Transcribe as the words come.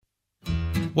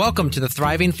Welcome to the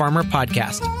Thriving Farmer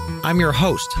Podcast. I'm your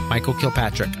host, Michael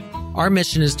Kilpatrick. Our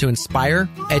mission is to inspire,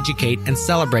 educate, and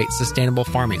celebrate sustainable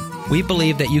farming. We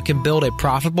believe that you can build a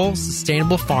profitable,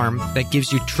 sustainable farm that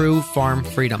gives you true farm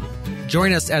freedom.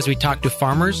 Join us as we talk to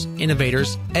farmers,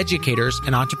 innovators, educators,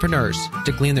 and entrepreneurs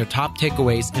to glean their top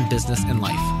takeaways in business and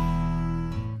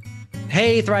life.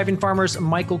 Hey, Thriving Farmers,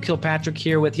 Michael Kilpatrick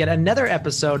here with yet another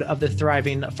episode of the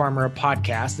Thriving Farmer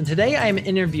Podcast. And today I am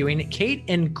interviewing Kate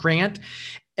and Grant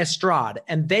Estrade,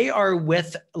 and they are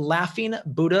with Laughing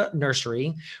Buddha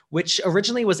Nursery, which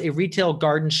originally was a retail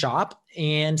garden shop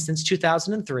and since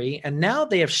 2003. And now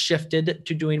they have shifted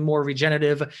to doing more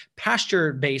regenerative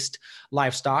pasture-based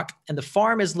livestock. And the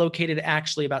farm is located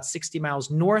actually about 60 miles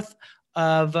north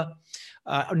of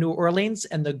New Orleans,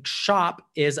 and the shop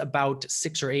is about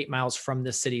 6 or 8 miles from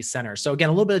the city center. So again,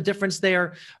 a little bit of difference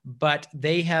there, but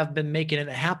they have been making it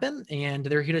happen, and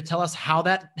they're here to tell us how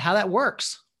that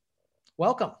works.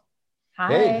 Welcome.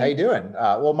 Hi. Hey, how you doing?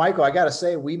 Well, Michael, I got to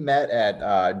say, we met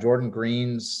at Jordan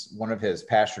Green's, one of his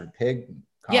pastured pig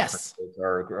conferences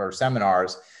or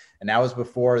seminars, and that was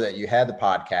before that you had the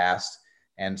podcast.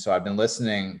 And so I've been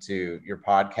listening to your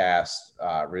podcast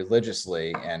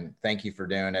religiously, and thank you for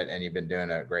doing it. And you've been doing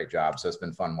a great job. So it's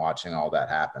been fun watching all that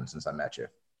happen since I met you.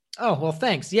 Oh, well,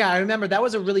 thanks. Yeah, I remember that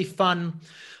was a really fun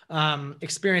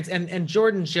experience. And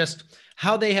Jordan, just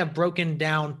how they have broken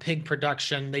down pig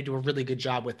production, they do a really good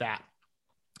job with that.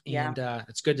 Yeah. And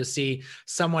it's good to see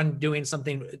someone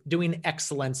doing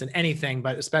excellence in anything,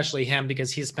 but especially him,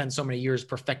 because he's spent so many years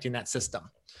perfecting that system.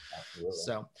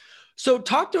 Absolutely. So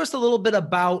talk to us a little bit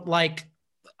about, like,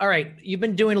 all right, you've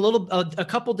been doing a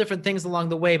couple different things along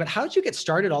the way, but how did you get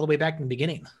started all the way back in the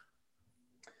beginning?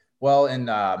 Well,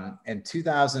 in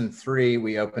 2003,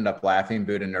 we opened up Laughing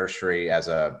Buddha Nursery as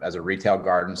a retail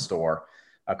garden store.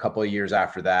 A couple of years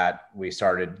after that, we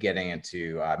started getting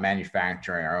into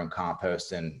manufacturing our own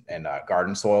compost and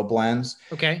garden soil blends.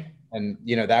 Okay. And,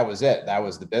 that was it. That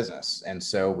was the business. And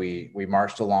so we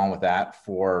marched along with that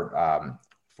for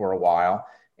a while.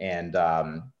 And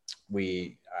I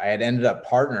had ended up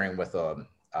partnering with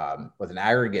an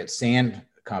aggregate sand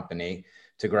company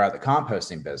to grow out the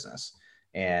composting business.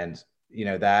 And,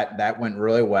 that went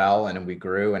really well, and we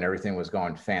grew, and everything was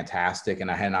going fantastic. And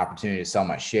I had an opportunity to sell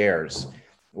my shares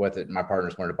with it. My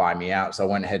partners wanted to buy me out. So I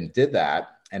went ahead and did that.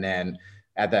 And then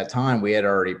at that time, we had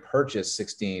already purchased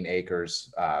 16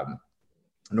 acres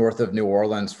north of New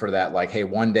Orleans for that, like, hey,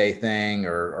 one day thing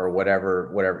or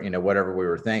whatever we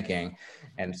were thinking.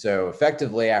 And so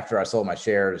effectively, after I sold my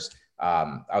shares,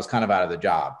 I was kind of out of the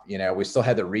job. We still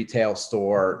had the retail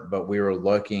store, but we were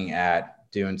looking at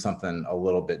doing something a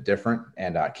little bit different.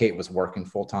 And Kate was working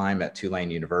full time at Tulane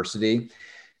University.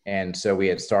 And so we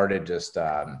had started just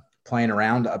playing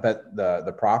around up at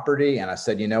the property. And I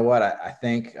said, you know what, I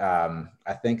think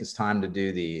it's time to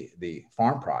do the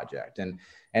farm project. And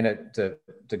to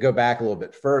go back a little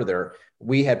bit further,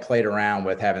 we had played around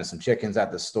with having some chickens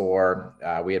at the store.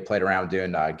 We had played around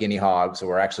doing guinea hogs. So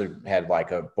we actually had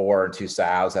like a boar and 2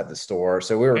 sows at the store.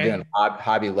 So we were doing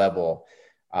hobby level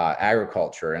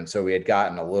agriculture. And so we had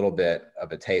gotten a little bit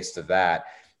of a taste of that.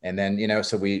 And then,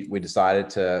 so we decided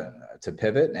to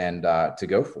pivot and to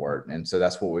go for it. And so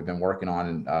that's what we've been working on.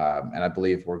 And I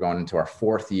believe we're going into our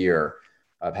 4th year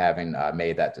of having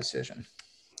made that decision.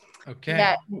 Okay.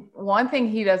 Yeah. One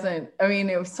thing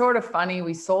it was sort of funny.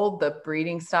 We sold the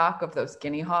breeding stock of those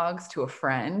guinea hogs to a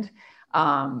friend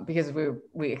because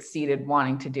we exceeded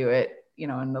wanting to do it,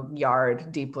 in the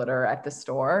yard deep litter at the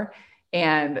store.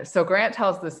 And so Grant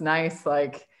tells this nice,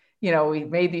 we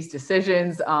made these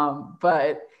decisions,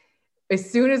 but as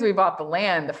soon as we bought the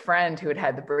land, the friend who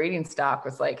had the breeding stock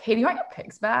was like, hey, do you want your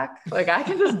pigs back? Like, I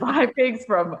can just buy pigs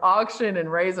from auction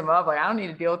and raise them up. Like, I don't need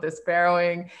to deal with this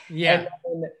sparrowing. Yeah.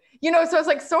 And, so it's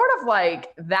like sort of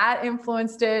like that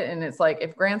influenced it. And it's like,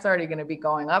 if Grant's already going to be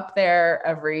going up there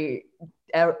every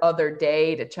other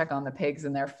day to check on the pigs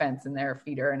and their fence and their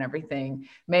feeder and everything,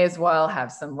 may as well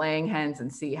have some laying hens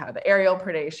and see how the aerial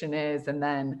predation is. And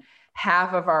then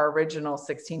half of our original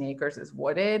 16 acres is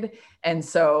wooded. And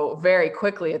so very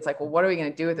quickly, it's like, well, what are we going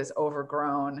to do with this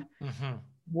overgrown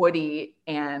woody?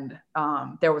 And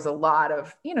there was a lot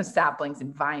of, saplings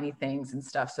and viney things and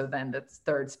stuff. So then the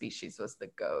third species was the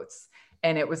goats.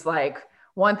 And it was like,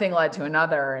 one thing led to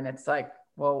another. And it's like,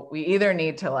 well, we either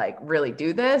need to like really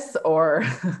do this or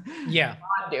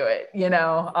not do it. We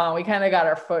kind of got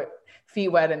our feet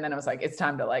wet, and then it was like, it's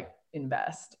time to like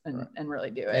invest and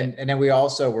really do it. And then we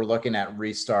also were looking at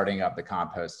restarting up the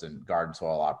compost and garden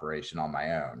soil operation on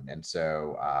my own. And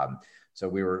so So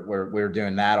we were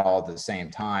doing that all at the same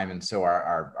time. And so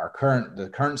the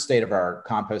current state of our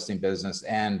composting business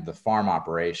and the farm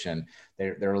operation,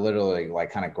 they're literally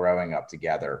like kind of growing up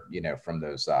together, from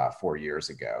those 4 years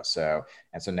ago. So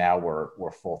now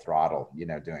we're full throttle,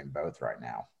 doing both right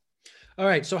now. All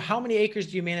right. So how many acres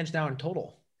do you manage now in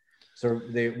total? So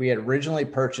we had originally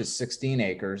purchased 16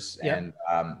 acres. Yep.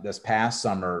 And this past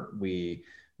summer, we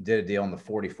did a deal on the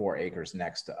 44 acres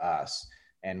next to us.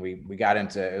 And we got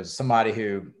into, it was somebody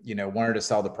who, wanted to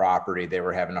sell the property. They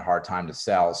were having a hard time to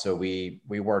sell. So we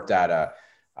worked out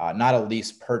not a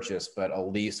lease purchase, but a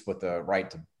lease with the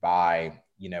right to buy,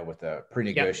 with a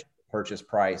pre-negotiated purchase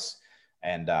price.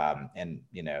 And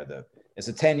it's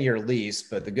a 10-year lease,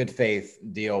 but the good faith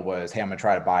deal was, hey, I'm going to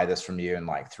try to buy this from you in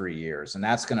like 3 years. And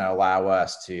that's going to allow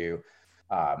us to,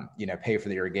 pay for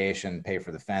the irrigation, pay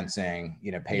for the fencing,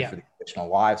 pay for the additional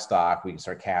livestock. We can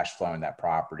start cash flowing that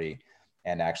property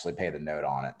and actually pay the note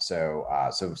on it. So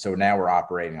now we're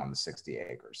operating on the 60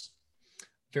 acres.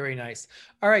 Very nice.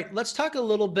 All right, let's talk a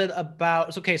little bit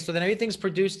about, okay, so then everything's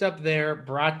produced up there,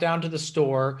 brought down to the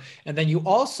store, and then you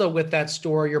also, with that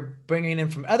store, you're bringing in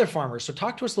from other farmers. So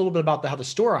talk to us a little bit about how the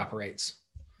store operates.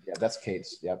 Yeah, that's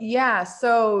Kate's. Yep. Yeah,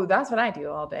 so that's what I do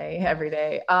all day, every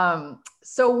day.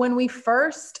 So when we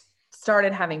first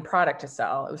started having product to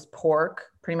sell, it was pork,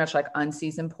 pretty much like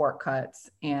unseasoned pork cuts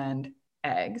and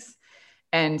eggs.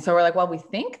 And so we're like, well, we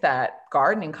think that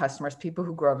gardening customers, people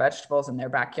who grow vegetables in their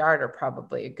backyard, are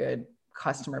probably a good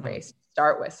customer base to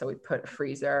start with. So we put a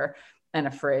freezer and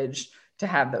a fridge to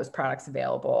have those products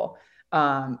available.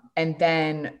 And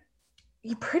then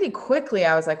pretty quickly,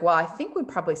 I was like, well, I think we'd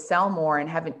probably sell more and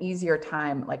have an easier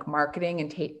time like marketing and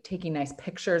taking nice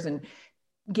pictures and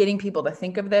getting people to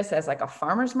think of this as like a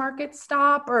farmer's market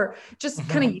stop, or just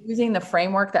kind of using the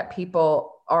framework that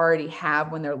people already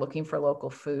have when they're looking for local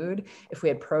food, if we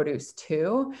had produce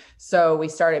too. So we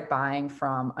started buying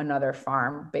from another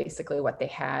farm, basically what they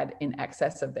had in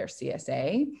excess of their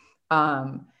CSA.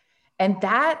 And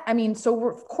that, I mean, so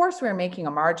of course we're making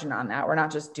a margin on that. We're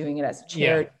not just doing it as a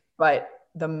charity, but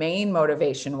the main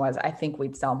motivation was, I think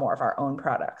we'd sell more of our own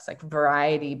products. Like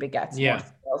variety begets more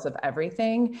sales of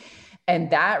everything.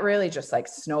 And that really just like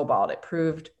snowballed. It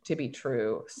proved to be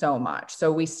true so much.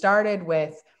 So we started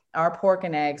with our pork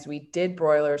and eggs. We did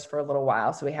broilers for a little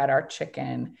while. So we had our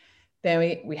chicken,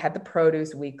 then we had the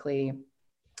produce weekly.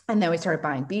 And then we started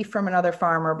buying beef from another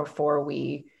farmer before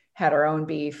we had our own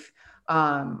beef.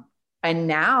 And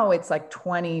now it's like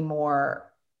 20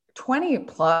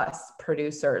 plus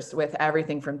producers with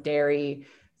everything from dairy,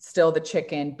 still the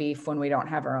chicken, beef when we don't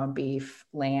have our own beef,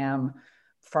 lamb,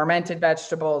 fermented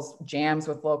vegetables, jams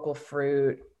with local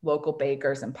fruit, local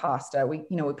bakers and pasta. We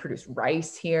produce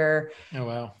rice here. Oh,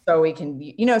 wow. So we can,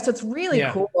 so it's really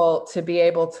cool to be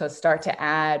able to start to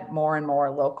add more and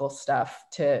more local stuff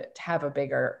to have a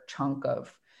bigger chunk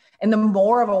of, and the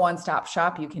more of a one-stop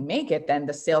shop you can make it, then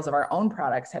the sales of our own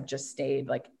products have just stayed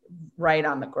like right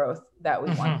on the growth that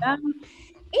we want them.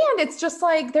 And it's just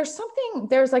like, there's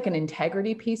like an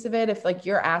integrity piece of it. If like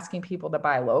you're asking people to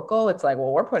buy local, it's like,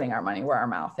 well, we're putting our money where our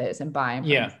mouth is and buying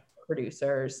from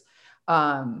producers.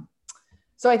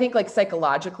 So I think like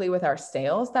psychologically with our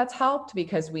sales, that's helped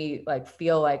because we like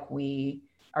feel like we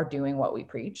are doing what we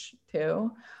preach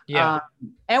too. And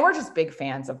we're just big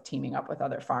fans of teaming up with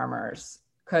other farmers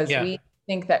because we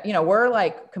think that, we're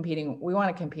like competing. We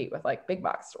want to compete with like big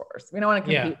box stores. We don't want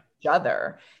to compete with each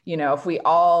other. If we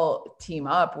all team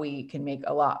up, we can make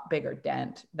a lot bigger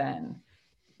dent than,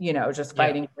 just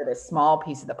fighting for this small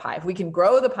piece of the pie. If we can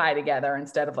grow the pie together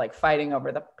instead of like fighting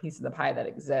over the piece of the pie that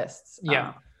exists.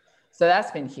 So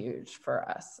that's been huge for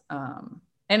us.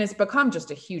 And it's become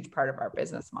just a huge part of our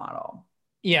business model.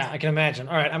 Yeah, I can imagine.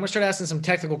 All right. I'm going to start asking some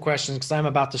technical questions because I'm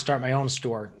about to start my own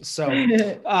store. So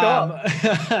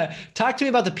talk to me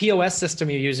about the POS system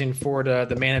you're using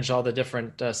to manage all the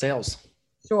different sales.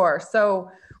 Sure.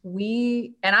 So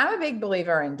I'm a big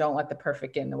believer in don't let the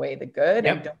perfect get in the way of the good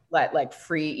and don't let like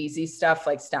free, easy stuff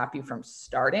like stop you from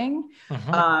starting.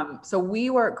 So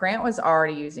Grant was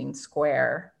already using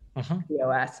Square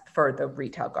POS for the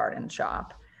retail garden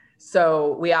shop.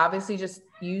 So we obviously just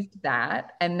used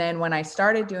that. And then when I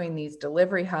started doing these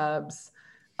delivery hubs,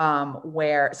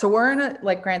 we're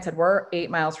like Grant said, we're 8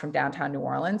 miles from downtown New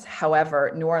Orleans.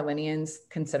 However, New Orleanians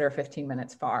consider 15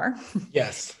 minutes far.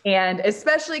 Yes. And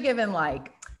especially given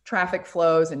like traffic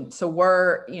flows. And so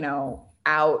we're,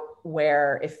 out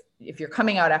where if you're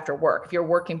coming out after work, if you're a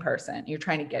working person, you're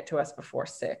trying to get to us before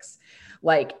 6,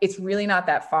 like it's really not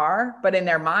that far, but in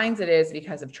their minds it is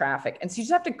because of traffic. And so you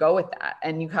just have to go with that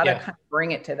and you got to kind of bring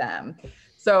it to them.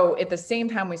 So at the same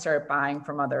time we started buying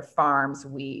from other farms,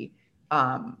 we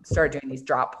started doing these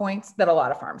drop points that a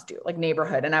lot of farms do, like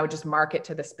neighborhood. And I would just market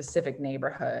to the specific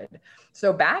neighborhood.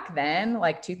 So back then,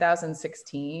 like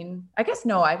 2016, I guess,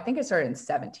 no, I think it started in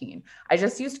 17. I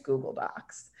just used Google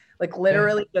Docs, like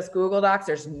literally just Google Docs.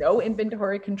 There's no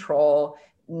inventory control,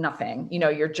 nothing,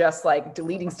 you're just like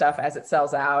deleting stuff as it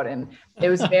sells out. And it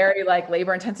was very like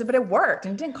labor intensive, but it worked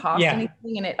and it didn't cost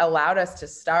anything. And it allowed us to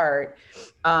start.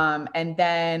 And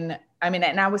then,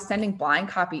 and I was sending blind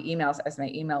copy emails as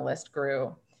my email list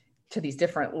grew to these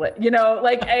different, but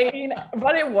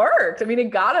it worked. It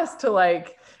got us to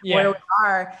like where we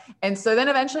are. And so then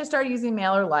eventually I started using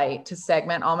MailerLite to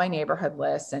segment all my neighborhood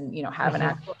lists and, have an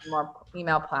actual more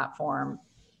email platform.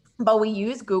 But we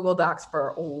used Google Docs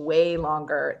for way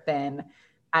longer than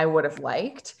I would have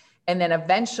liked. And then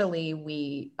eventually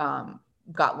we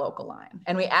got LocalLine.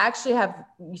 And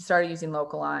we started using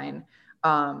LocalLine,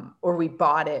 or we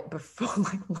bought it before,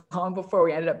 like long before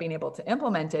we ended up being able to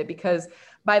implement it, because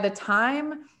by the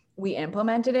time we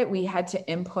implemented it, we had to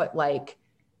input like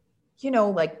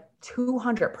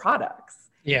 200 products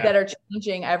that are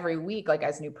changing every week, like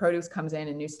as new produce comes in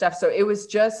and new stuff. So it was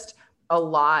just a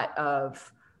lot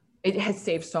of, it has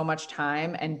saved so much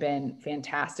time and been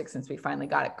fantastic since we finally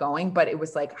got it going. But it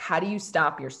was like, how do you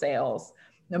stop your sales,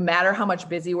 no matter how much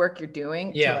busy work you're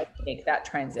doing, to like make that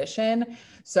transition?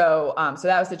 So, so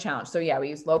that was the challenge. So we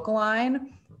use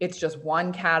LocalLine. It's just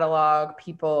one catalog.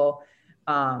 People,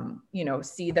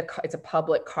 see it's a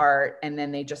public cart, and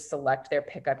then they just select their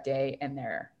pickup day and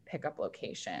their pickup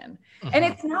location. And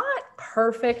it's not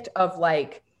perfect of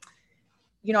like,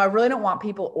 I really don't want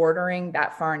people ordering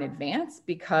that far in advance,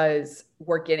 because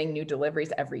we're getting new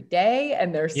deliveries every day.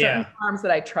 And there's certain farms that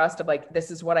I trust of like,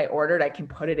 this is what I ordered, I can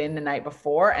put it in the night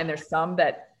before. And there's some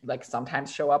that like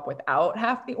sometimes show up without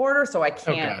half the order. So I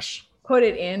can't put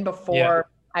it in before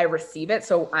I receive it.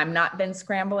 So I'm not then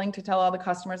scrambling to tell all the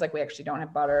customers, like, we actually don't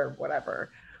have butter,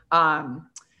 whatever.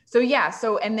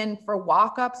 So, and then for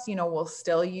walk-ups, we'll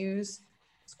still use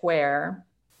Square,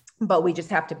 but we just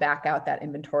have to back out that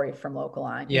inventory from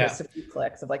LocalLine. Just a few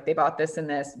clicks of like, they bought this and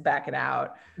this, back it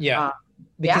out.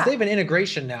 Because they have an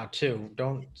integration now too.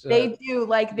 They do,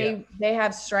 like they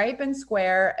have Stripe and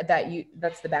Square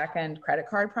that's the back end credit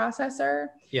card processor.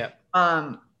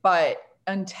 But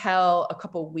until a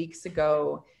couple of weeks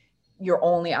ago, your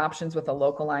only options with a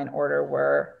LocalLine order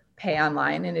were pay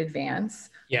online in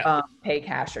advance, pay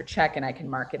cash or check, and I can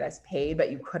mark it as paid, but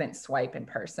you couldn't swipe in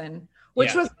person,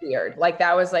 which was weird. Like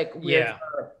that was like weird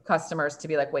for customers to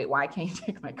be like, wait, why can't you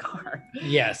take my card?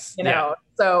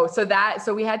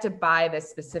 So we had to buy this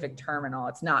specific terminal.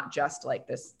 It's not just like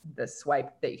this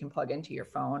swipe that you can plug into your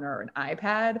phone or an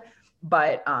iPad,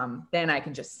 but then I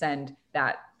can just send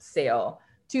that sale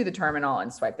to the terminal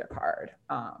and swipe their card.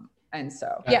 And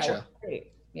so, it was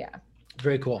great.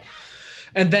 Very cool.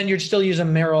 And then you're still using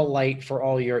MailerLite for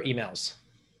all your emails.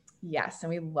 Yes. And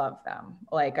we love them.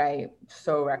 Like, I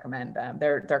so recommend them.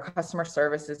 Their customer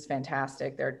service is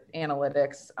fantastic. Their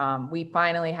analytics. We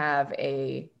finally have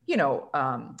a,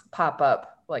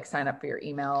 pop-up, like sign up for your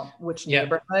email, which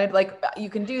neighborhood, like you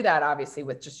can do that obviously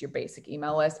with just your basic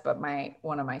email list. But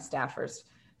one of my staffers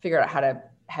figured out how to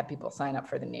have people sign up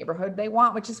for the neighborhood they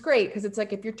want, which is great. Because it's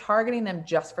like, if you're targeting them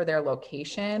just for their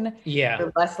location,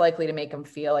 you're less likely to make them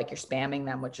feel like you're spamming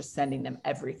them with just sending them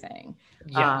everything.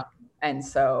 And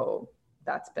so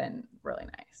that's been really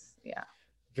nice.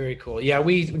 Very cool. Yeah,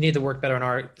 we need to work better on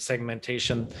our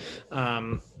segmentation.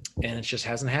 And it just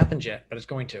hasn't happened yet, but it's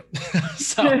going to.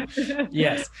 So,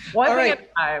 yes. One thing at a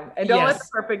time. And don't let the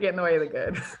perfect get in the way of the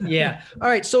good. All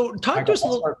right. So talk to us a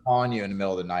little. I'll start calling you in the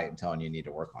middle of the night and telling you need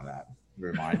to work on that.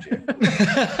 Remind you.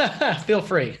 Feel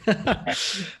free.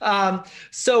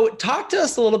 So talk to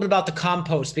us a little bit about the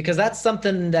compost, because that's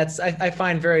something I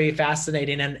find very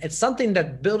fascinating, and it's something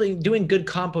that doing good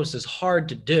compost is hard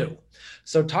to do.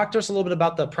 So talk to us a little bit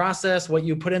about the process, what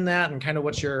you put in that, and kind of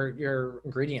what's your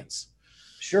ingredients.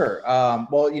 Sure.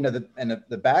 Well,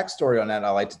 the backstory on that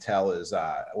I like to tell is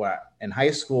in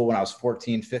high school, when I was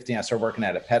 14, 15, I started working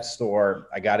at a pet store.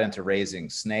 I got into raising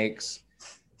snakes,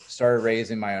 started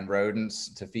raising my own rodents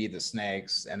to feed the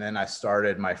snakes. And then I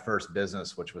started my first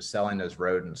business, which was selling those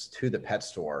rodents to the pet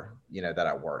store, that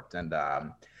I worked. And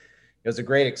it was a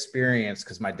great experience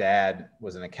because my dad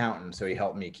was an accountant. So he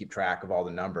helped me keep track of all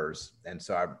the numbers. And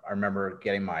so I remember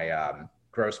getting my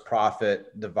gross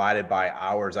profit divided by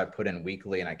hours I put in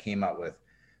weekly. And I came up with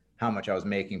how much I was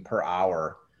making per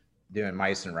hour doing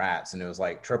mice and rats. And it was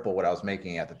like triple what I was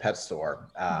making at the pet store.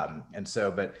 And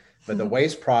so, but the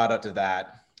waste product of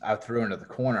that, I threw into the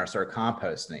corner. I started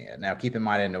composting it. Now, keep in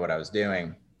mind, I didn't know what I was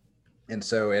doing. And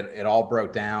so it all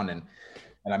broke down. And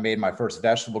And I made my first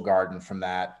vegetable garden from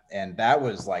that. And that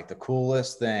was like the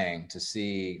coolest thing to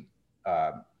see,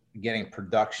 getting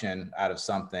production out of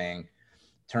something,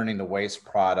 turning the waste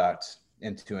product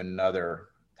into another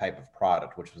type of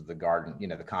product, which was the garden,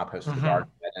 the compost for the garden.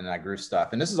 And I grew stuff.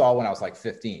 And this is all when I was like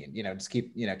 15, just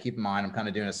keep in mind, I'm kind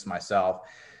of doing this myself.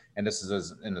 And this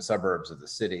is in the suburbs of the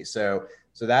city. So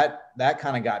that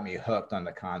kind of got me hooked on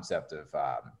the concept of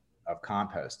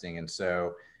composting. And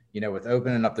so, with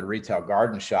opening up the retail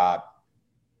garden shop,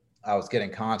 I was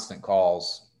getting constant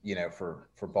calls,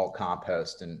 for bulk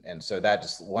compost. And so that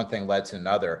just one thing led to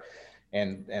another.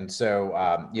 And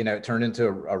so, it turned into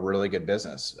a really good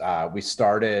business. We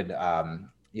started,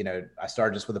 I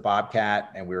started just with a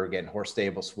Bobcat, and we were getting horse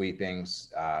stable sweepings.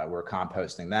 We were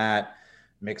composting that,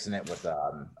 mixing it with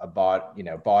a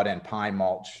bought in pine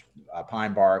mulch,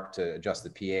 pine bark to adjust the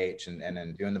pH, and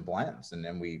then doing the blends. And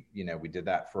then we did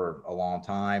that for a long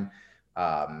time.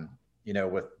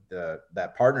 With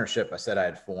that partnership I said I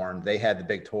had formed, they had the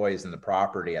big toys in the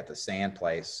property at the sand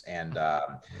place. And,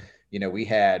 we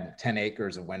had 10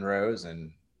 acres of windrows,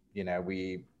 and,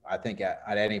 I think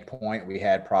at any point we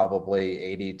had probably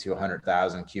 80 to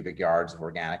 100,000 cubic yards of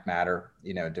organic matter,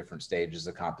 different stages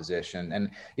of composition. And,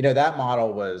 that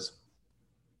model was,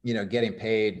 getting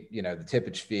paid, the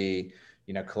tippage fee,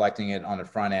 collecting it on the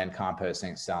front end,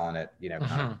 composting, selling it,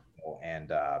 kind of.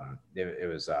 And it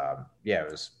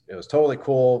was totally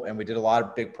cool. And we did a lot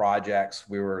of big projects.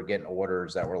 We were getting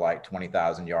orders that were like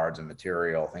 20,000 yards of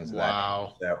material, things of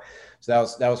that. So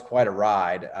that was quite a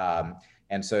ride.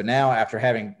 And so now, after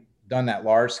having done that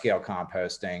large scale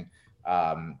composting,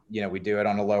 we do it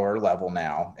on a lower level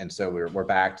now. And so we're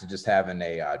back to just having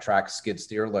a track skid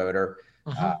steer loader.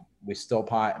 We still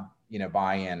buy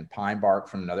in pine bark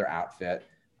from another outfit,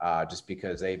 just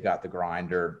because they've got the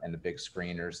grinder and the big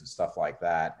screeners and stuff like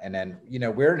that. And then,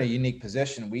 we're in a unique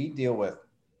position. We deal with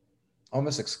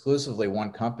almost exclusively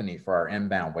one company for our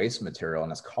inbound waste material,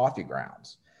 and it's coffee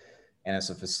grounds. And it's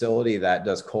a facility that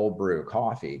does cold brew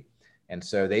coffee. And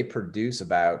so they produce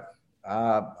about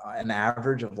an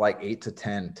average of like 8 to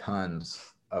 10 tons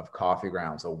of coffee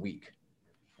grounds a week.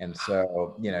 And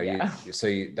so,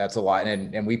 that's a lot.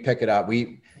 And we pick it up.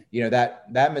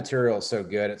 That material is so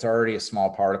good. It's already a small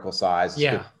particle size.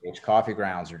 Coffee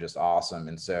grounds are just awesome.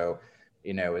 And so,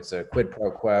 it's a quid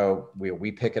pro quo.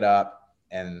 We pick it up,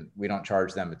 and we don't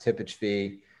charge them a tippage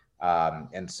fee.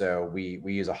 And so we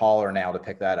use a hauler now to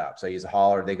pick that up. So I use a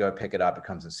hauler, they go pick it up. It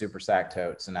comes in super sack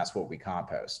totes, and that's what we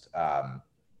compost.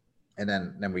 And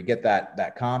then we get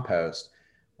that compost.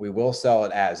 We will sell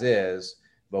it as is,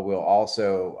 but we'll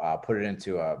also put it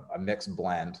into a mixed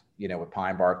blend, with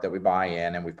pine bark that we buy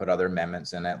in, and we put other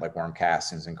amendments in it, like worm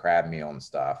castings and crab meal and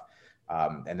stuff.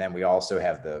 And then we also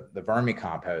have the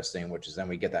vermicomposting, which is then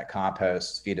we get that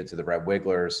compost, feed it to the red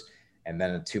wigglers. And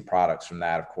then the two products from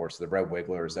that, of course, the red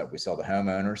wigglers that we sell to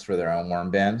homeowners for their own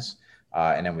worm bins.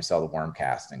 And then we sell the worm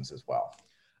castings as well.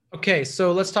 Okay,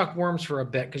 so let's talk worms for a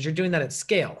bit, because you're doing that at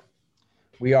scale.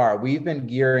 We've been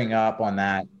gearing up on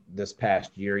that this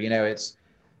past year. It's,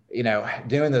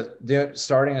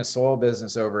 starting a soil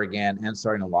business over again and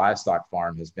starting a livestock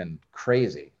farm has been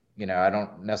crazy. I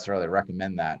don't necessarily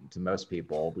recommend that to most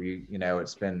people.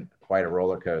 It's been quite a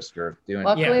roller coaster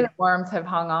Luckily, the worms have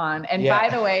hung on. And by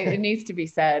the way, it needs to be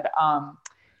said,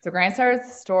 so Grant started the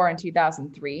store in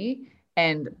 2003,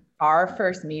 and our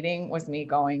first meeting was me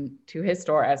going to his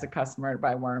store as a customer to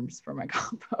buy worms for my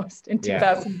compost in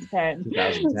 2010.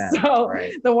 So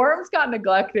the worms got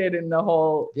neglected in the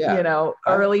whole,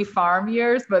 early farm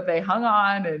years, but they hung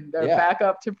on, and they're back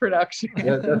up to production.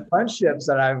 The friendships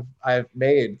that I've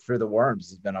made through the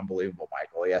worms has been unbelievable,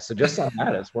 Michael. Yeah. So just on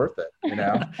that, it's worth it,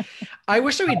 I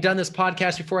wish we had done this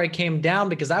podcast before I came down,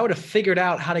 because I would have figured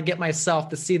out how to get myself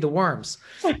to see the worms.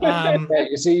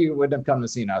 You wouldn't have come to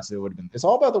see us. It's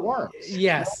all about the worms.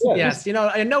 Yes.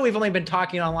 I know we've only been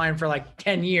talking online for like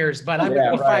 10 years, but I'm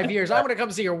going to be 5 years. I want to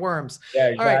come see your worms. Yeah,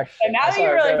 exactly. All right. And now that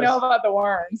you really know about the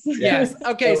worms. Yes.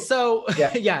 Okay. So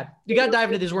you got to dive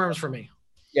into these worms for me.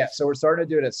 Yeah. So we're starting to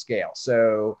do it at scale.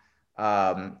 So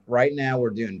right now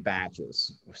we're doing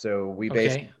batches. So we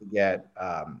basically get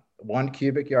 1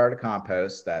 cubic yard of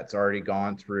compost that's already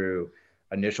gone through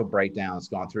initial breakdown. It's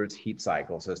gone through its heat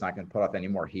cycle, so it's not going to put off any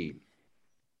more heat.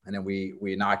 And then we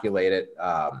inoculate it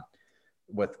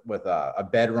with a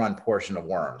bed run portion of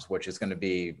worms, which is going to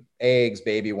be eggs,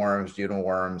 baby worms, juvenile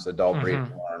worms, adult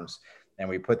breeding worms. And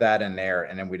we put that in there,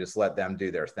 and then we just let them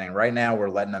do their thing. Right now, we're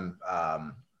letting them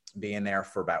be in there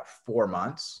for about 4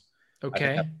 months.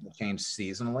 Okay. I think that will change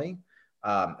seasonally.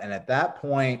 And at that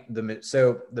point,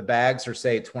 so the bags are,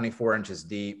 say, 24 inches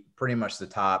deep. Pretty much the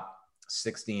top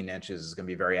 16 inches is going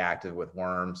to be very active with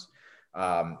worms.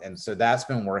 And so that's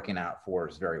been working out for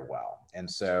us very well. And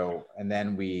so, and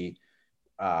then we,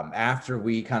 after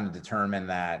we kind of determine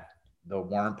that the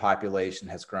worm population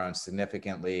has grown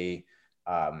significantly,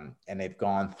 and they've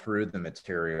gone through the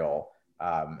material,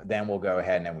 then we'll go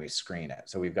ahead and then we screen it.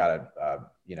 So we've got a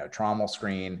trommel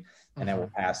screen, and then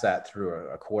we'll pass that through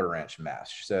a 1/4 inch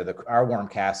mesh. So our worm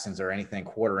castings are anything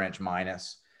 1/4 inch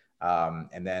minus,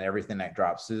 and then everything that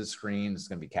drops through the screen is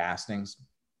going to be castings.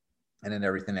 And then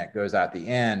everything that goes out the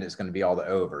end is going to be all the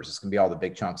overs. It's going to be all the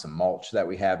big chunks of mulch that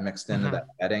we have mixed into that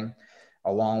bedding,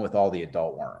 along with all the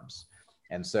adult worms.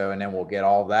 And so, and then we'll get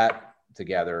all that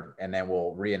together, and then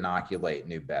we'll re-inoculate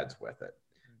new beds with it.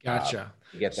 Gotcha.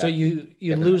 So you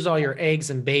lose all your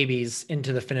eggs and babies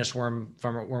into the finished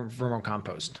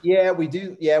vermicompost. Yeah, we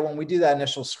do. Yeah, when we do that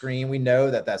initial screen, we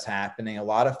know that that's happening. A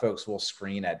lot of folks will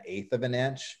screen at 1/8 of an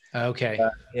inch. Okay.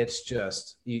 It's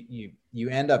just you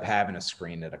end up having to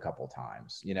screen it a couple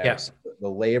times. So the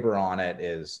labor on it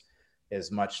is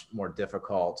much more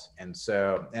difficult, and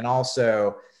so, and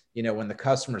also, when the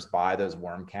customers buy those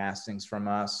worm castings from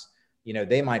us,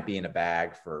 they might be in a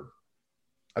bag for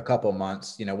a couple of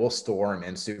months. We'll store them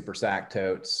in super sack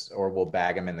totes, or we'll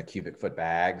bag them in the cubic foot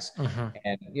bags.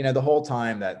 And, the whole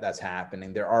time that's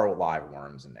happening, there are live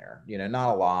worms in there,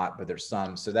 not a lot, but there's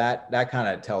some. So that kind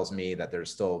of tells me that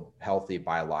there's still healthy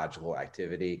biological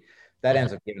activity that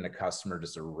ends up giving the customer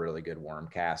just a really good worm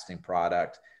casting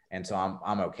product. And so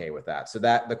I'm okay with that. So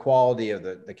that the quality of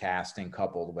the casting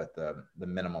coupled with the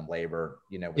minimum labor,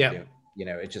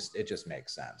 it just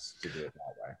makes sense to do it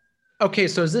that way. Okay,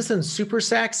 so is this in super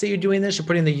sacks that you're doing this? You're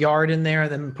putting the yard in there,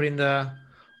 then putting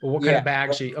what kind of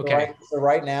bags? Okay. So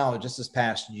right now, just this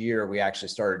past year, we actually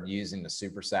started using the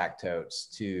super sack totes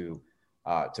to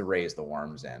raise the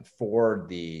worms in for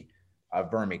the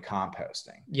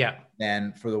vermicomposting. Yeah.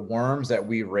 And for the worms that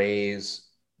we raise,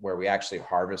 where we actually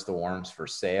harvest the worms for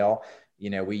sale,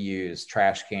 we use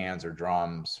trash cans or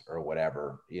drums or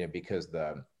whatever, because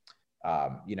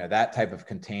that type of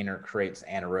container creates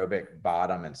anaerobic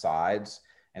bottom and sides.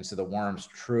 And so the worms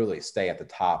truly stay at the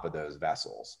top of those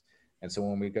vessels. And so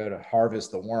when we go to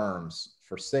harvest the worms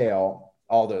for sale,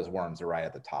 all those worms are right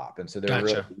at the top. And so they're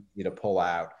really easy to pull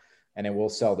out. And then we'll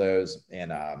sell those in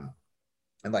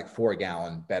like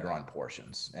 4-gallon bed run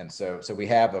portions. And so we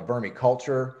have a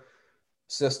vermiculture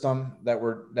system that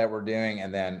we're doing.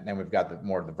 And then we've got the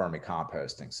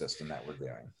vermicomposting system that we're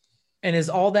doing. And is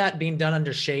all that being done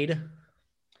under shade?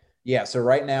 Yeah. So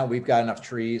right now we've got enough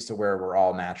trees to where we're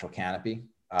all natural canopy.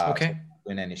 Okay.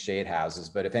 In any shade houses.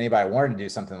 But if anybody wanted to do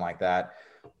something like that,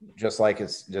 just like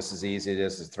it's just as easy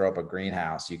as to throw up a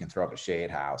greenhouse, you can throw up a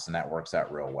shade house, and that works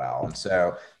out real well. And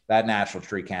so that natural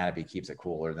tree canopy keeps it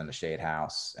cooler than the shade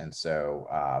house. And so,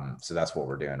 so that's what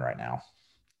we're doing right now.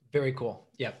 Very cool.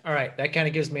 Yeah. All right. That kind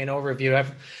of gives me an overview.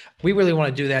 We really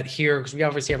want to do that here because we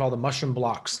obviously have all the mushroom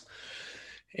blocks.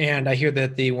 And I hear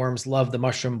that the worms love the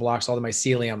mushroom blocks, all the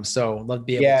mycelium. So love to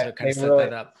be able to kind of set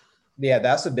that up. Yeah,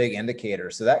 that's a big indicator.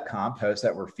 So that compost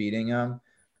that we're feeding them,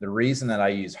 the reason that I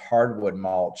use hardwood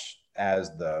mulch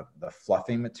as the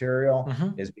fluffing material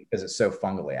is because it's so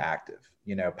fungally active.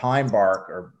 Pine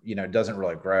bark doesn't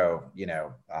really grow,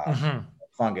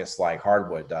 fungus like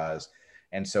hardwood does.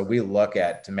 And so we look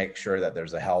at to make sure that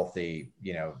there's a healthy,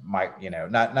 not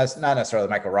necessarily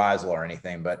mycorrhizal or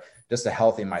anything, but just a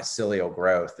healthy mycelial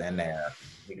growth in there,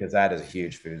 because that is a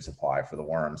huge food supply for the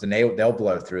worms, and they'll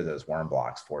blow through those worm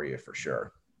blocks for you for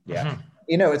sure. Yeah.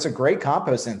 It's a great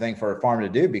composting thing for a farm to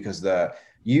do, because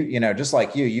just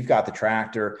like you've got the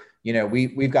tractor,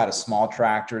 we've got a small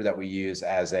tractor that we use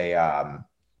as a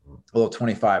little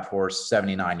 25 horse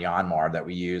 79 Yanmar that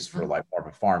we use for like more of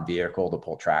a farm vehicle to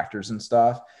pull tractors and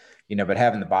stuff, but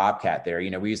having the Bobcat there,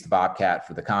 we use the Bobcat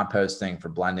for the composting, for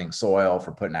blending soil,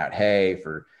 for putting out hay,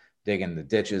 for digging the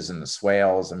ditches and the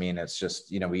swales. I mean, it's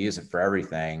just, we use it for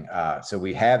everything. So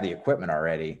we have the equipment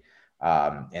already.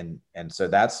 And so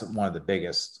that's one of the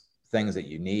biggest things that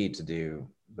you need to do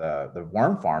the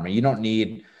worm farming. You don't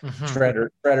need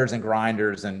shredders and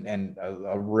grinders and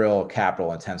a real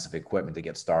capital intensive equipment to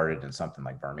get started in something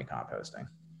like vermicomposting.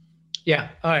 Yeah.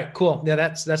 All right, cool. Yeah,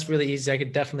 that's really easy. I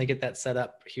could definitely get that set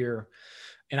up here.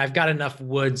 And I've got enough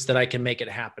woods that I can make it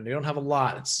happen. We don't have a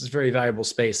lot. It's very valuable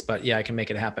space, but yeah, I can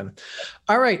make it happen.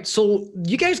 All right. So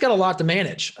you guys got a lot to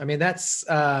manage. I mean, that's,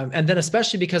 and then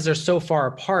especially because they're so far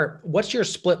apart, what's your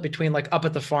split between like up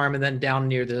at the farm and then down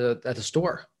near at the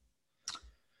store?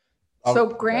 So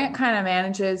Grant kind of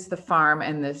manages the farm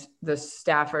and the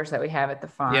staffers that we have at the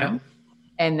farm. Yeah.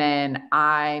 And then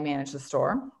I manage the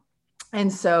store.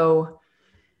 And so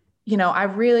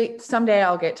someday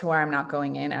I'll get to where I'm not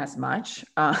going in as much.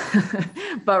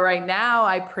 But right now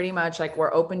I pretty much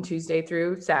we're open Tuesday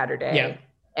through Saturday. Yeah.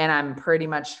 And I'm pretty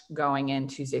much going in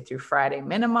Tuesday through Friday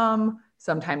minimum,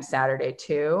 sometimes Saturday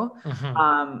too.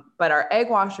 But our egg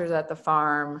washers at the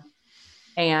farm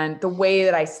and the way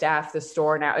that I staff the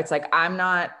store now, it's like,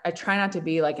 I try not to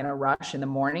be in a rush in the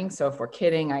morning. So if we're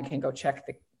kidding, I can go check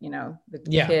the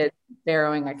kids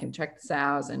farrowing, I can check the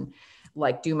sows and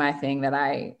do my thing that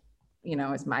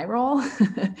is my role.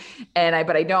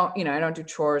 But I don't do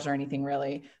chores or anything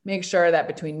really. Make sure that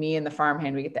between me and the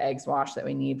farmhand, we get the eggs washed that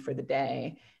we need for the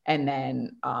day. And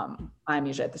then I'm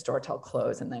usually at the store till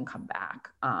close and then come back.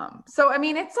 So, I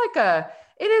mean, it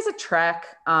is a trek.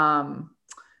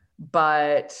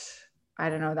 But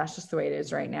I don't know, that's just the way it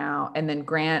is right now. And then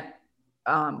Grant,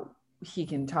 he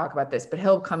can talk about this, but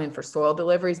he'll come in for soil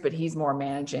deliveries, but he's more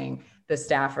managing the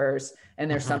staffers. And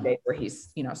there's some days where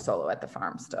he's, solo at the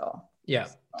farm still. Yeah.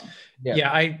 So,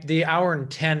 The hour and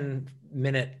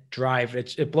 10-minute drive,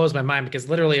 it blows my mind because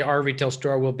literally our retail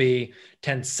store will be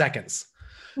 10 seconds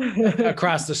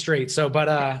across the street. So,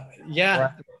 but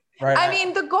yeah. Right. I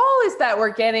mean, the goal is that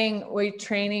we're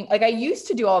training. I used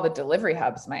to do all the delivery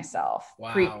hubs myself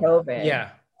pre-COVID. Yeah.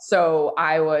 So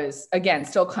I was, again,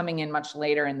 still coming in much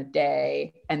later in the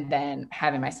day and then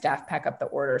having my staff pack up the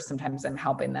orders. Sometimes I'm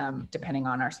helping them depending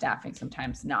on our staffing,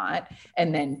 sometimes not.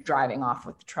 And then driving off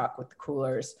with the truck with the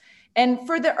coolers. And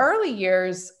for the early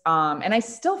years, and I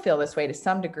still feel this way to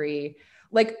some degree,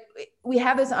 we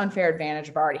have this unfair advantage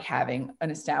of already having an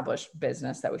established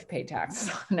business that we've paid taxes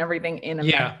on and everything in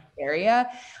a area.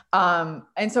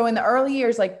 And so in the early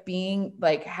years, having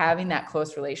that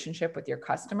close relationship with your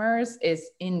customers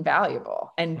is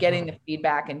invaluable, and getting the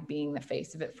feedback and being the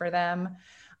face of it for them.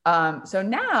 So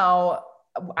now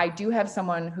I do have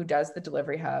someone who does the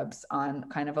delivery hubs on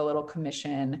kind of a little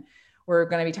commission. We're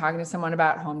going to be talking to someone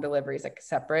about home deliveries,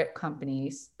 separate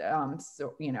companies,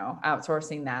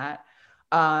 outsourcing that.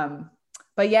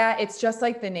 But yeah, it's just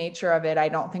the nature of it. I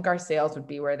don't think our sales would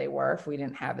be where they were if we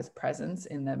didn't have this presence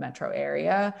in the metro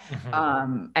area.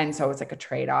 And so it's a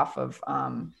trade-off of,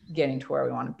 getting to where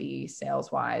we want to be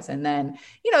sales wise. And then,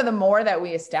 the more that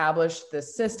we establish the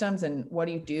systems and what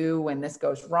do you do when this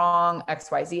goes wrong,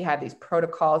 XYZ, have these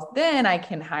protocols, then I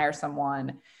can hire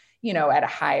someone, at a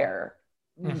higher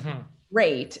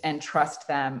rate and trust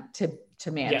them to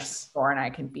manage the store. And I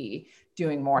can be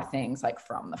doing more things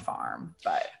from the farm,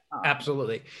 but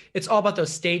absolutely. It's all about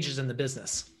those stages in the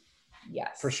business.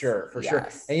 Yes, for sure.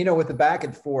 And, with the back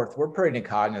and forth, we're pretty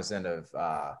cognizant of,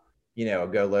 a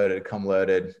go loaded, come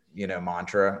loaded,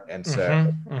 mantra. And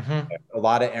so a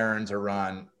lot of errands are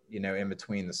run, in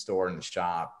between the store and the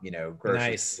shop,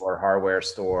 grocery store, hardware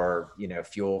store,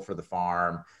 fuel for the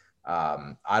farm.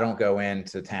 I don't go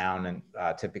into town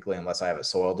and typically unless I have a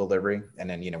soil delivery, and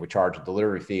then, we charge a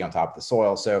delivery fee on top of the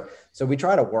soil. So we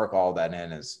try to work all that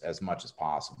in as much as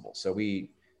possible. So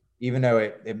even though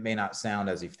it may not sound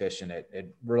as efficient,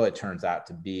 it really turns out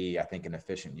to be, I think, an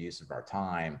efficient use of our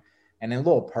time. And then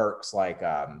little perks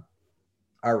our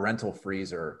rental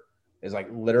freezer is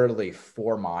literally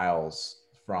 4 miles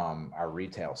from our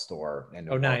retail store.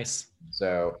 Oh, nice.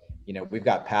 So, we've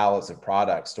got pallets of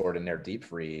product stored in their deep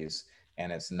freeze,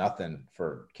 and it's nothing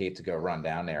for Kate to go run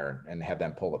down there and have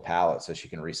them pull the pallet so she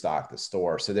can restock the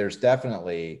store. So there's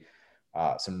definitely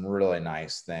some really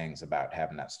nice things about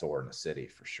having that store in the city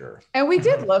for sure. And we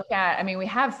did we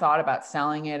have thought about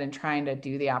selling it and trying to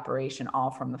do the operation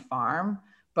all from the farm.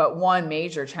 But one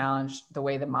major challenge, the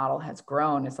way the model has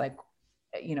grown, is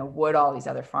would all these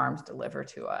other farms deliver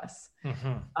to us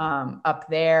up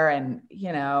there? And,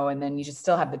 and then you just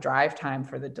still have the drive time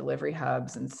for the delivery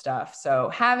hubs and stuff. So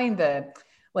having it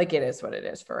is what it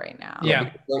is for right now.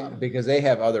 Yeah. Because they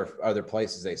have other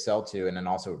places they sell to, and then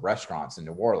also restaurants in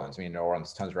New Orleans. New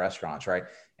Orleans, tons of restaurants, right?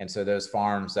 And so those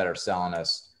farms that are selling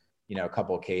us, a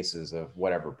couple of cases of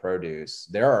whatever produce,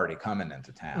 they're already coming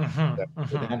into town. So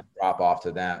for them to drop off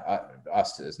to them,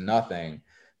 us is nothing.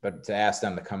 But to ask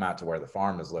them to come out to where the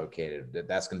farm is located,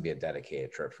 that's going to be a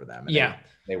dedicated trip for them. And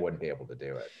they wouldn't be able to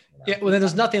do it. Yeah. Well, then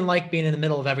there's nothing like being in the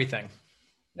middle of everything.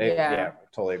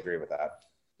 Totally agree with that.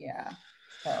 Yeah.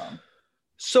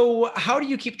 So how do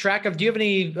you keep track of, do you have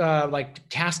any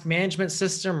task management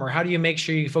system, or how do you make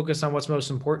sure you focus on what's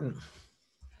most important?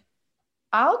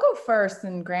 I'll go first,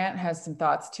 and Grant has some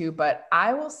thoughts too, but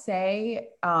I will say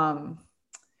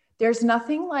there's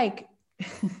nothing like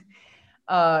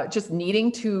just needing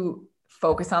to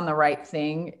focus on the right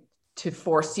thing to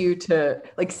force you to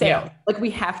sell. We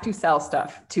have to sell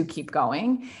stuff to keep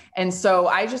going. And so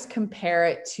I just compare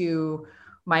it to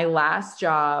my last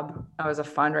job, I was a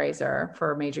fundraiser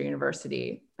for a major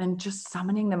university, and just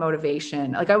summoning the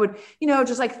motivation. Like I would,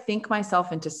 just like think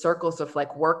myself into circles of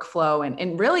like workflow.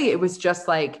 And really it was just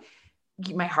like,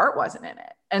 my heart wasn't in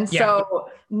it. And so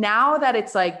now that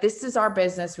it's like, this is our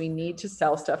business, we need to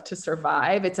sell stuff to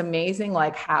survive. It's amazing.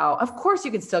 Like how, of course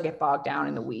you can still get bogged down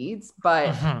in the weeds,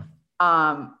 but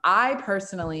I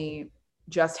personally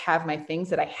just have my things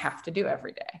that I have to do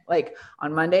every day. Like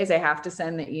on Mondays, I have to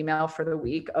send the email for the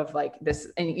week of like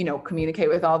this and, communicate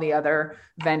with all the other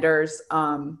vendors,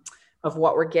 of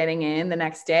what we're getting in the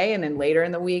next day. And then later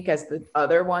in the week, as the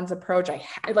other ones approach, I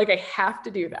have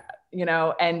to do that,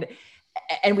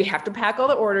 and we have to pack all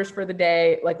the orders for the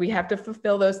day. Like we have to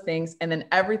fulfill those things. And then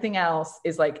everything else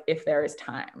is like, if there is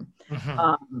time.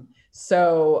 And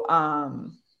so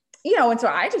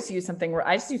I just use something where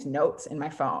I just use notes in my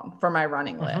phone for my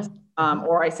running list.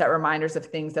 Or I set reminders of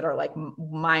things that are like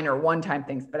minor one-time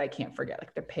things, but I can't forget,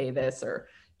 like to pay this or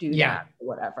do that or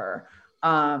whatever.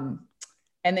 And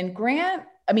then Grant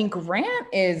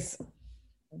is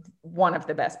one of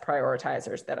the best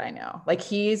prioritizers that I know. Like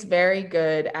he's very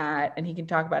good at, and he can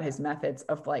talk about his methods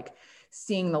of like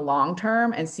seeing the long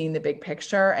term and seeing the big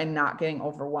picture and not getting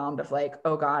overwhelmed of like,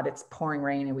 oh God, it's pouring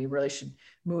rain and we really should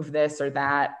move this or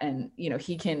that. And,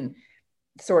 he can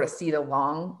sort of see the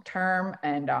long term.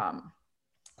 And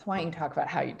why don't you talk about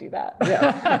how you do that?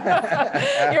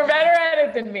 Yeah. You're better at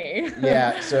it than me.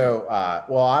 Yeah. So,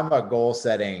 well, I'm a goal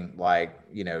setting,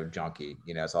 junkie,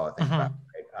 that's all I think about.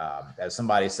 As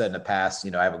somebody said in the past,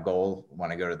 I have a goal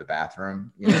when I go to the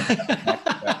bathroom.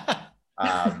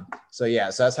 So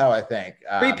that's how I think.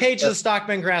 3 pages of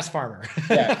Stockman Grass Farmer.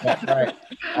 Right.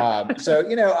 I'm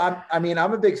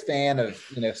a big fan of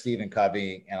Stephen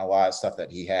Covey and a lot of stuff that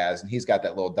he has, and he's got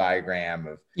that little diagram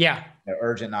of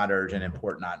urgent, not urgent,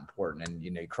 important, not important, and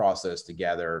you cross those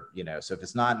together. So if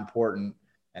it's not important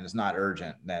and it's not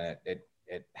urgent, then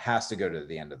it has to go to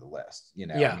the end of the list.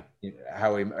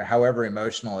 However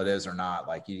emotional it is or not,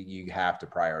 like you have to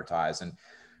prioritize, and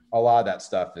a lot of that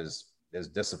stuff is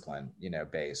discipline,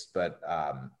 based, but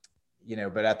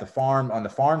at the farm, on the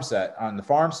farm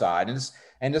side,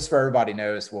 and just for everybody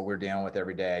knows what we're dealing with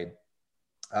every day.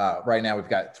 Right now we've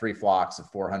got 3 flocks of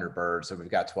 400 birds. So we've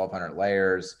got 1,200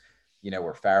 layers,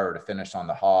 we're farrow to finish on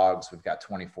the hogs. We've got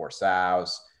 24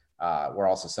 sows. We're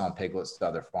also selling piglets to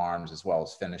other farms, as well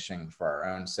as finishing for our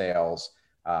own sales.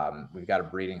 We've got a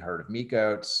breeding herd of meat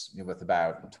goats with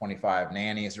about 25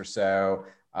 nannies or so.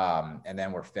 And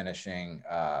then we're finishing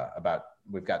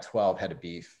we've got 12 head of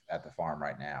beef at the farm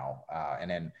right now. And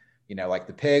then, like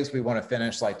the pigs, we want to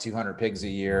finish like 200 pigs a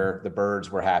year. The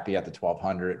birds, we're happy at the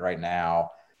 1,200 right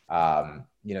now.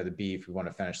 The beef, we want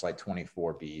to finish like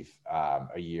 24 beef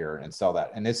a year and sell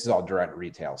that. And this is all direct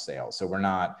retail sales. So we're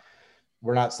not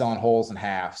selling wholes and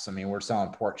halves. I mean, we're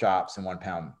selling pork chops and 1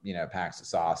 pound, packs of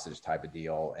sausage type of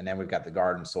deal. And then we've got the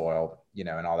garden soil,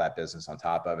 and all that business on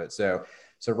top of it. So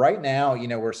right now,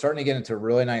 we're starting to get into a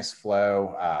really nice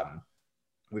flow.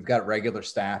 We've got regular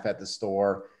staff at the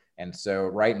store. And so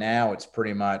right now it's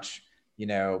pretty much,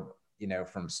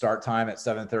 from start time at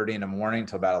 7:30 in the morning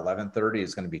till about 11:30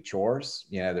 is going to be chores.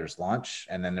 There's lunch,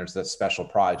 and then there's this special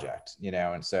project,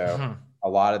 and so a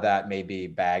lot of that may be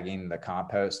bagging the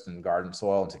compost and garden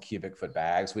soil into cubic foot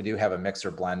bags. We do have a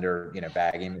mixer blender,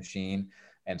 bagging machine.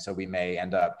 And so we may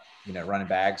end up, running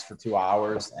bags for 2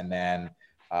 hours and then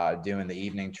doing the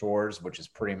evening chores, which is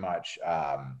pretty much,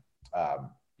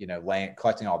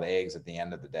 collecting all the eggs at the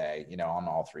end of the day, on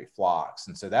all 3 flocks.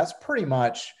 And so that's pretty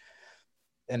much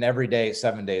an everyday,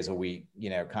 7 days a week,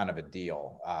 kind of a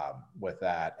deal with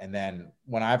that. And then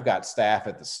when I've got staff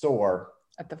at the store,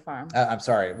 at the farm,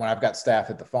 when I've got staff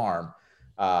at the farm,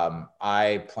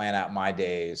 I plan out my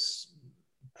days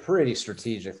pretty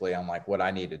strategically on like what I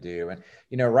need to do. And,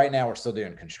 right now we're still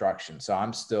doing construction. So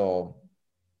I'm still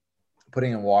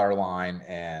putting in water line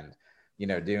and,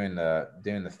 doing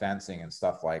the fencing and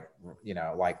stuff like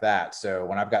that. So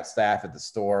when I've got staff at the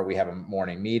store, we have a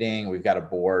morning meeting, we've got a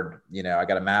board, I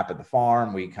got a map at the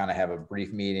farm. We kind of have a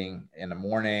brief meeting in the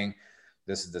morning.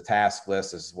 This is the task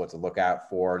list. This is what to look out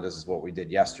for. This is what we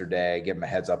did yesterday. Give them a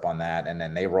heads up on that. And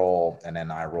then they roll, and then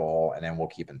I roll, and then we'll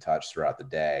keep in touch throughout the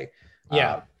day.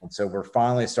 And so we're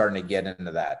finally starting to get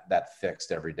into that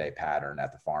fixed everyday pattern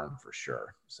at the farm for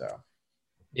sure. So.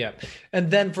 Yeah.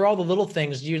 And then for all the little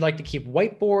things, do you like to keep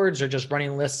whiteboards or just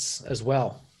running lists as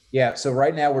well? Yeah. So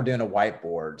right now we're doing a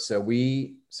whiteboard.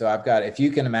 So I've got, if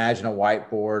you can imagine a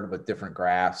whiteboard with different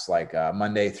graphs, like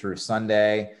Monday through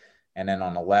Sunday. And then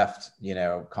on the left,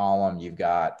 column, you've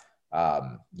got,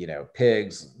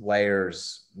 pigs,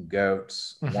 layers,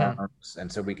 goats, worms.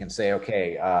 And so we can say,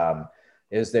 okay,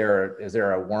 is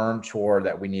there a worm chore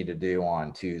that we need to do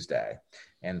on Tuesday?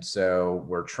 And so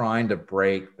we're trying to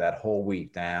break that whole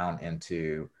week down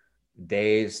into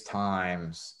days,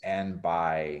 times, and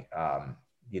by,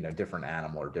 different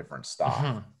animal or different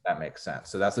stock. That makes sense.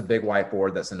 So that's a big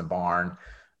whiteboard that's in the barn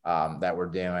that we're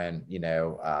doing,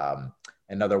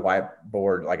 another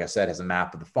whiteboard, like I said, has a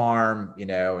map of the farm,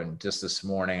 and just this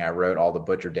morning I wrote all the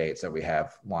butcher dates that we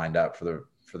have lined up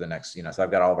for the next, so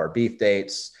I've got all of our beef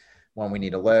dates when we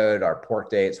need to load, our pork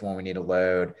dates when we need to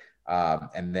load.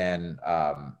 And then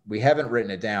we haven't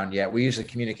written it down yet. We usually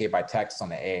communicate by text on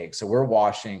the egg. So we're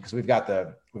washing, because we've got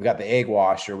the egg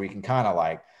washer. We can kind of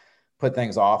like put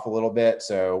things off a little bit.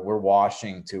 So we're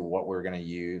washing to what we're going to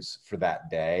use for that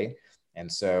day. And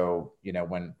so,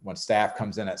 when staff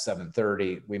comes in at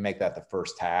 7:30, we make that the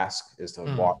first task is to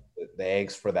wash the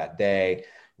eggs for that day.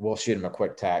 We'll shoot them a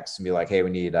quick text and be like, hey, we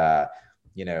need,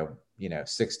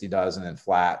 60 dozen in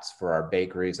flats for our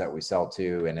bakeries that we sell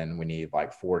to. And then we need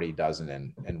like 40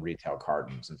 dozen in retail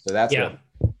cartons. And so that's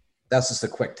just a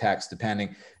quick text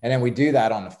depending. And then we do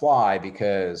that on the fly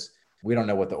because we don't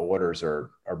know what the orders are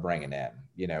bringing in,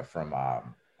 from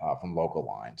local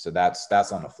line. So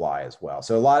that's on the fly as well.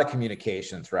 So a lot of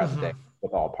communication throughout the day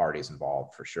with all parties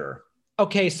involved for sure.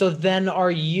 Okay. So then are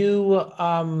you,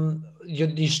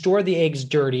 you store the eggs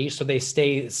dirty so they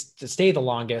stay the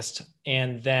longest,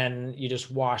 and then you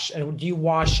just wash. And do you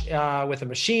wash with a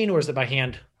machine or is it by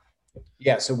hand?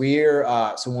 Yeah. So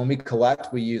so when we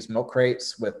collect, we use milk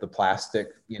crates with the plastic,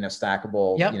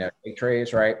 stackable, egg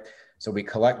trays, right? So we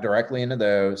collect directly into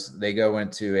those. They go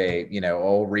into a,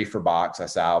 old reefer box I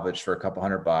salvaged for a couple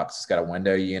 $100. It's got a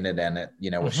window unit in it,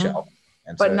 with shelf.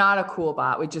 But not a cool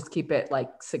bot. We just keep it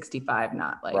like 65,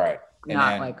 not like, right.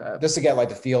 Not like a, just to get like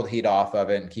the field heat off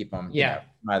of it and keep them,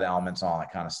 by the elements, all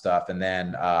that kind of stuff. And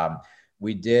then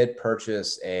we did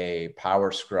purchase a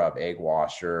power scrub egg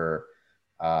washer.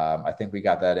 I think we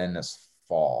got that in this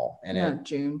fall and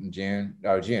June.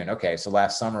 Oh, June. Okay. So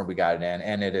last summer we got it in,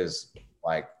 and it is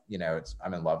like,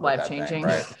 I'm in love with that thing,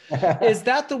 right? Is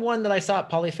that the one that I saw at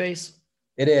Polyface?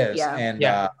 It is. Yeah. And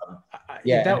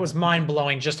that was mind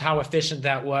blowing just how efficient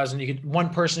that was. And one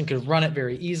person could run it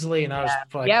very easily. And I was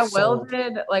like, Will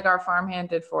did, like, our farmhand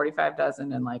did 45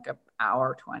 dozen in like an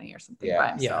hour 20 or something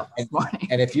by himself this morning.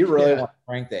 And if you really want to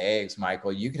crank the eggs,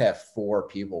 Michael, you could have 4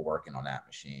 people working on that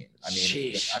machine. I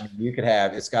mean, you could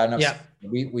have, it's got enough. Yeah.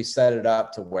 We set it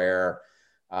up to where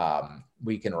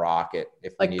we can rock it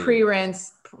if like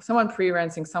pre-rinse, someone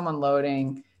pre-rinsing, someone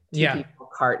loading, 2 people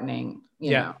cartoning, you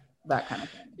know, that kind of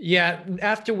thing. Yeah.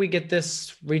 After we get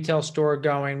this retail store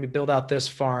going, we build out this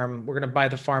farm, we're going to buy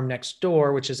the farm next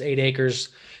door, which is 8 acres.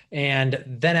 And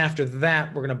then after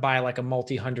that, we're going to buy like a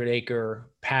multi-100 acre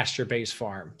pasture based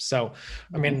farm. So,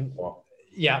 I mean,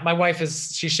 my wife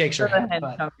she shakes her head,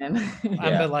 but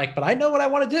but I know what I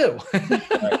want to do. I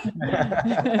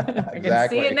can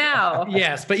see it now.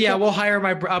 Yes. But we'll hire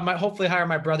hopefully hire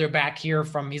my brother back here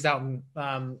he's out in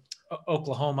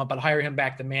Oklahoma, but hire him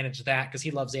back to manage that because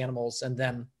he loves animals. And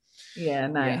then,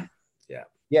 nice.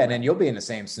 Yeah. And then you'll be in the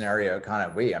same scenario kind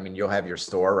of you'll have your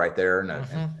store right there in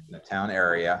the town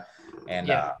area.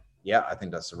 And I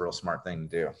think that's a real smart thing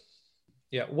to do.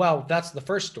 Yeah. Well, that's the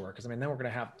first store. Cause then we're going to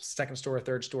have second store,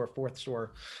 third store, fourth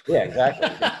store. Yeah, exactly.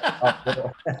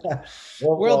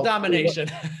 World domination.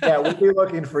 We'll be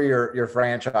looking for your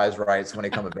franchise rights when they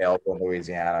come available in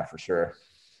Louisiana for sure.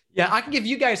 Yeah, I can give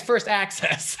you guys first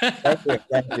access.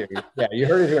 Thank you. Yeah, you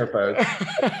heard it here, folks.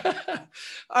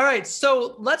 All right,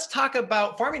 so let's talk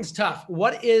about farming's tough.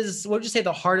 What would you say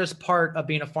the hardest part of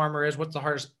being a farmer is? What's the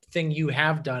hardest thing you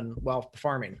have done while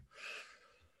farming?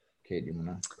 Kate, you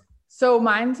want to? So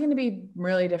mine's going to be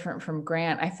really different from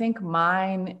Grant. I think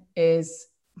mine is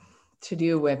to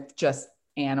do with just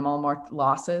animal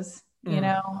losses, you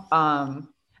know? I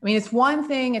mean, it's one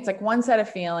thing, it's like one set of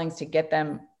feelings to get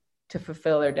them to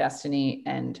fulfill their destiny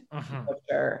and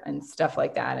butcher and stuff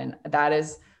like that. And that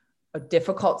is a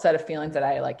difficult set of feelings that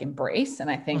I like embrace.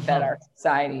 And I think that our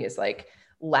society is like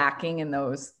lacking in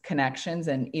those connections.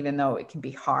 And even though it can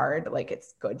be hard, like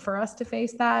it's good for us to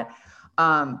face that.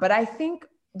 But I think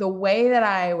the way that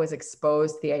I was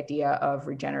exposed to the idea of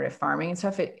regenerative farming and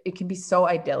stuff, it can be so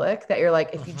idyllic that you're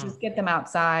like, if you just get them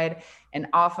outside and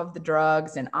off of the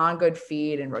drugs and on good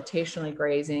feed and rotationally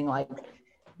grazing, like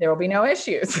there will be no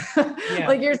issues.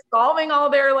 Like you're solving all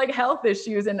their like health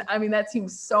issues. And I mean, that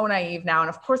seems so naive now. And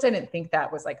of course I didn't think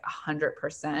that was like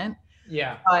 100%.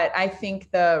 Yeah. But I think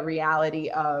the reality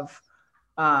of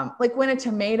like when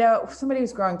somebody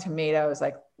who's growing tomatoes,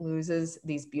 like loses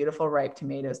these beautiful ripe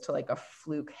tomatoes to like a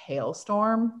fluke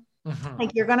hailstorm,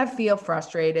 like you're going to feel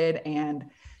frustrated and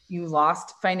you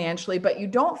lost financially, but you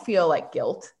don't feel like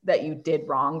guilt that you did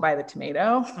wrong by the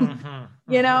tomato,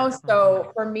 you know? So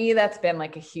for me, that's been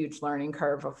like a huge learning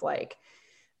curve of like,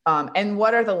 and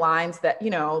what are the lines that, you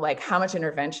know, like how much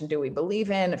intervention do we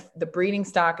believe in? If the breeding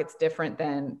stock, it's different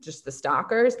than just the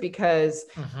stockers, because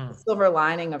the silver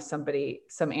lining of some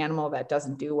animal that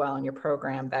doesn't do well in your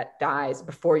program that dies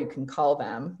before you can cull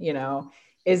them, you know,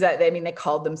 is that, they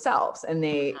culled themselves and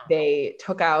they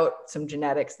took out some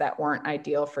genetics that weren't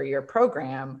ideal for your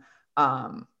program.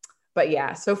 But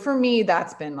yeah, so for me,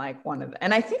 that's been like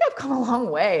and I think I've come a long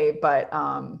way, but,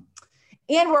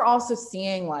 and we're also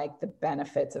seeing like the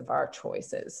benefits of our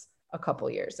choices a couple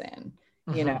years in,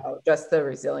 you know, just the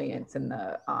resilience and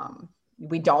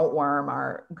we don't worm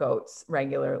our goats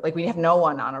regular. Like we have no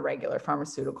one on a regular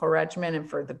pharmaceutical regimen. And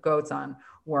for the goats on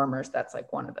wormers, that's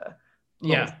like one of the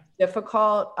most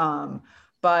difficult.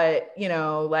 But you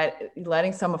know,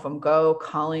 letting some of them go,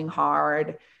 culling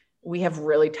hard. We have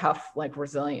really tough, like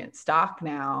resilient stock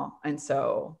now. And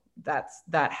so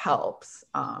that helps.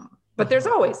 But there's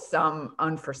always some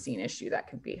unforeseen issue that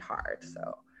can be hard.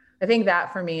 So I think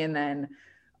that for me, and then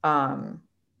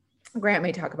Grant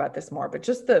may talk about this more, but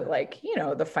just the, like, you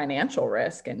know, the financial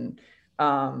risk and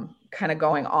kind of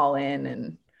going all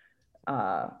in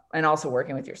and also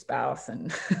working with your spouse.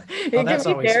 And it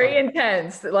can be very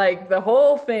intense. Like the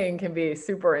whole thing can be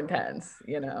super intense,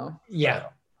 you know? Yeah. So,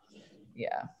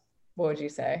 yeah. What would you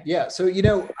say? Yeah. So, you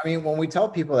know, I mean, when we tell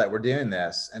people that we're doing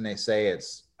this and they say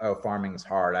farming is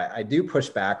hard, I do push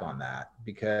back on that,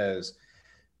 because,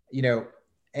 you know,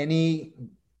 any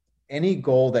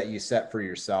goal that you set for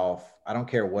yourself, I don't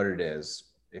care what it is,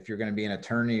 if you're going to be an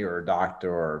attorney or a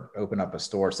doctor or open up a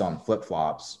store selling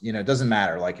flip-flops, you know, it doesn't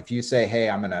matter. Like if you say, hey,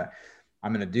 I'm going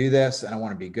to do this and I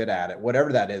want to be good at it,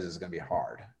 whatever that is going to be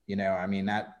hard. You know, I mean,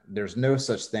 there's no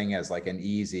such thing as like an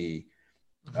easy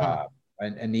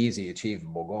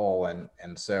achievable goal.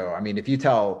 And so, I mean, if you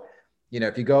go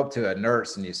up to a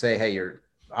nurse and you say, hey,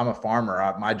 I'm a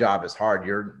farmer, my job is hard,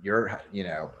 your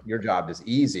job is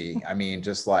easy. I mean,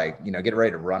 just like, you know, get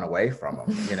ready to run away from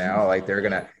them, you know, like they're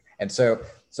going to, and so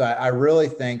I really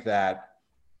think that,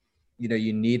 you know,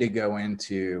 you need to go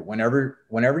into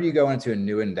whenever you go into a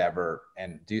new endeavor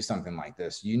and do something like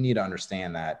this, you need to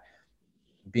understand that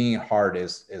being hard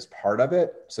is part of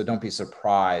it. So don't be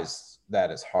surprised that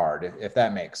it's hard, if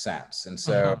that makes sense. And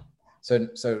so,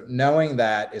 so knowing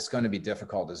that it's going to be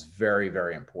difficult is very,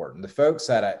 very important. The folks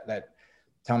that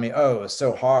tell me, oh, it's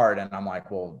so hard. And I'm like,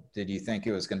 well, did you think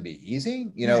it was going to be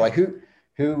easy? You know, like who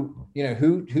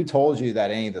told you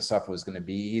that any of the stuff was going to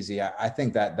be easy? I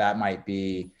think that might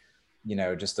be, you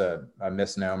know, just a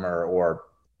misnomer or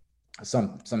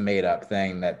some made up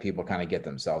thing that people kind of get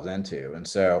themselves into. And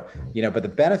so, you know, but the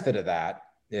benefit of that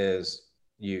is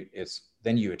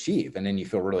then you achieve, and then you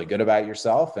feel really good about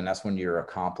yourself. And that's when you're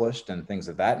accomplished and things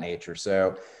of that nature.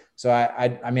 So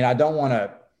I mean, I don't want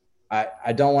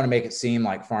to make it seem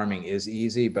like farming is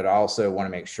easy, but I also want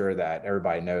to make sure that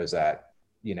everybody knows that,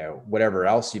 you know, whatever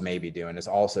else you may be doing is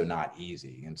also not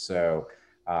easy. And so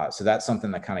that's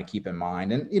something to kind of keep in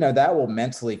mind. And, you know, that will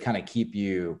mentally kind of keep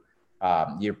you,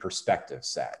 your perspective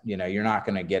set. You know, you're not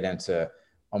going to get into,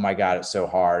 oh my God, it's so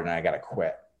hard and I got to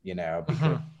quit, you know,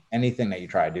 because anything that you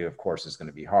try to do, of course, is going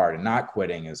to be hard, and not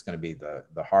quitting is going to be the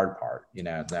hard part, you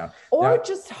know. Now,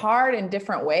 just hard in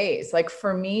different ways. Like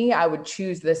for me, I would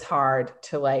choose this hard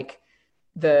to like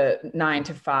the 9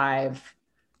 to 5,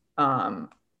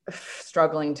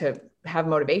 struggling to have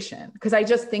motivation. Because I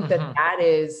just think that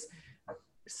is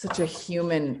such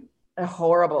a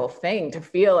horrible thing to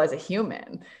feel as a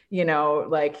human, you know,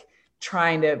 like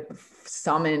trying to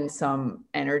summon some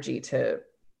energy to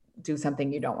do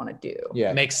something you don't want to do.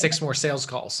 Yeah. Make 6 more sales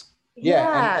calls.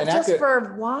 Yeah. And just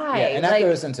for why? Yeah. And that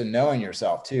goes into knowing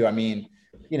yourself too. I mean,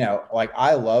 you know, like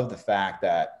I love the fact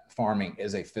that farming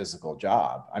is a physical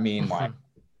job. I mean, like,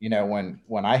 you know,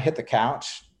 when I hit the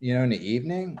couch, you know, in the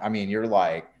evening, I mean,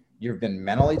 you've been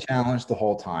mentally challenged the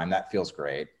whole time. That feels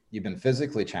great. You've been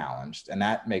physically challenged, and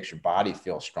that makes your body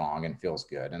feel strong and feels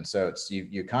good. And so it's,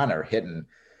 you kind of are hitting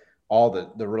all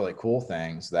the really cool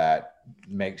things that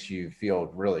makes you feel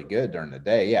really good during the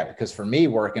day. Yeah. Because for me,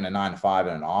 working a 9 to 5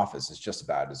 in an office is just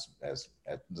about as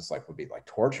just like would be like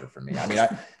torture for me. I mean,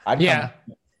 I'd come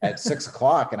at 6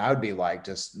 o'clock and I would be like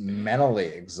just mentally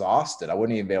exhausted. I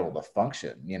wouldn't even be able to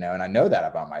function, you know, and I know that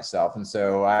about myself. And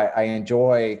so I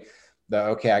enjoy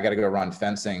okay, I got to go run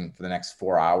fencing for the next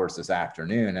 4 hours this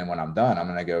afternoon. And when I'm done, I'm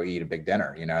going to go eat a big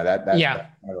dinner, you know, that's a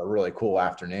really cool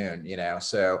afternoon, you know?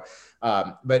 So,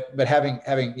 but having,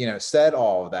 you know, said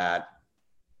all of that,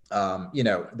 you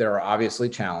know, there are obviously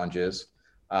challenges.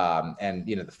 And,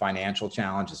 the financial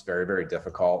challenge is very, very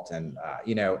difficult. And,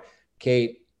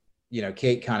 Kate,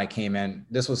 Kate kind of came in,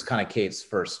 this was kind of Kate's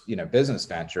first, business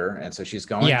venture. And so she's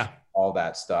going through all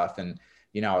that stuff. And,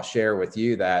 I'll share with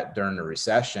you that during the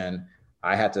recession,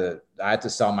 I had to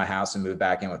sell my house and move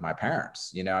back in with my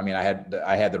parents. I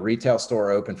had the retail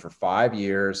store open for 5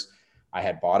 years. I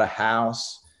had bought a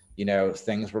house,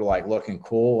 things were like looking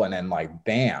cool. And then like,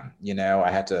 bam,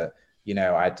 I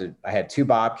had 2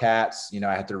 Bobcats,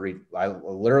 I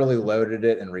literally loaded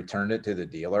it and returned it to the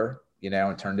dealer,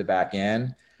 and turned it back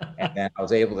in. And then I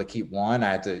was able to keep one. I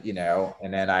had to,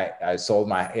 and then I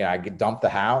sold I dumped the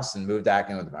house and moved back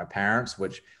in with my parents,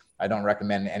 which I don't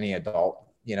recommend any adult,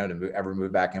 to ever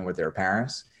move back in with their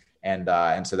parents. And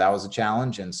so that was a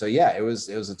challenge. And so, it was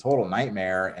a total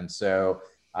nightmare. And so,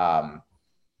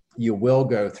 you will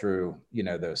go through,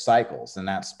 those cycles, and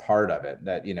that's part of it,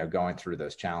 that, going through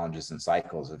those challenges and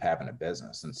cycles of having a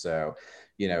business. And so,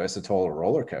 it's a total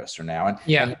roller coaster now.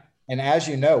 And as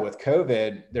you know, with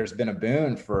COVID, there's been a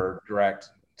boom for direct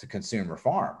to consumer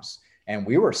farms, and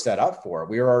we were set up for it.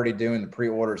 We were already doing the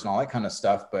pre-orders and all that kind of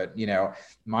stuff. But,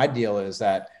 my deal is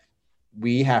that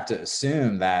we have to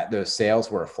assume that those sales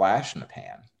were a flash in the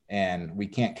pan, and we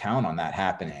can't count on that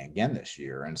happening again this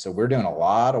year. And so we're doing a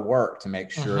lot of work to make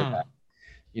sure that,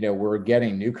 we're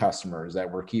getting new customers,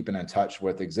 that we're keeping in touch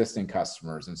with existing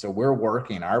customers. And so we're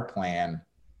working our plan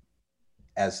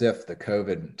as if the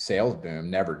COVID sales boom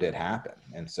never did happen.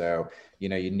 And so, you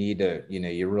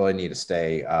really need to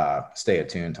stay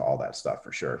attuned to all that stuff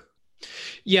for sure.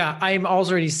 Yeah. I'm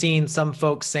already seeing some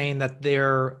folks saying that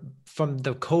they're from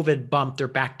the COVID bump, they're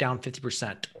back down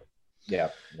 50%. Yeah.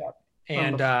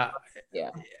 And,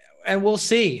 and we'll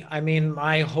see. I mean,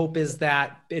 my hope is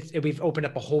that we've opened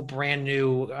up a whole brand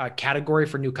new category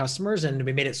for new customers, and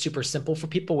we made it super simple for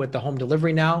people with the home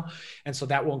delivery now. And so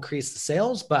that will increase the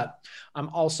sales, but I'm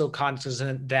also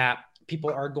cognizant that people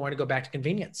are going to go back to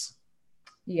convenience.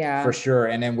 Yeah, for sure.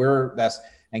 And then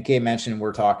and Kate mentioned,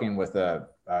 we're talking with a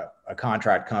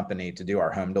contract company to do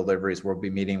our home deliveries. We'll be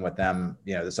meeting with them,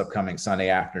 this upcoming Sunday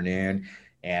afternoon.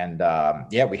 And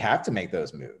we have to make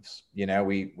those moves.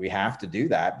 We have to do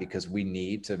that because we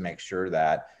need to make sure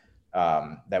that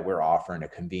that we're offering a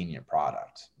convenient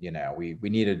product. We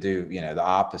need to do, the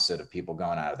opposite of people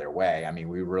going out of their way. I mean,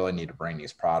 we really need to bring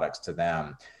these products to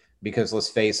them, because let's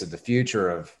face it, the future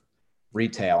of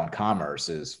retail and commerce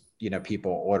is,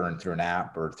 people ordering through an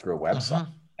app or through a website.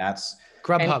 That's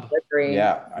Grubhub.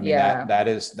 Yeah. I mean,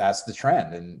 that's the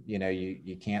trend, and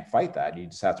you can't fight that. You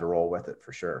just have to roll with it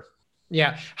for sure.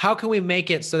 Yeah. How can we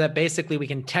make it so that basically we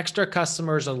can text our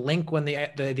customers a link when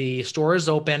the store is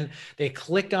open? They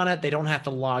click on it. They don't have to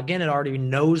log in. It already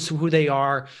knows who they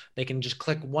are. They can just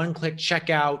click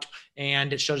checkout,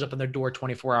 and it shows up on their door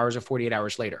 24 hours or 48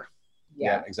 hours later.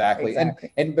 Yeah, exactly.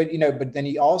 But then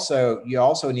you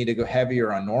also need to go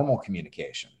heavier on normal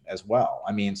communication as well.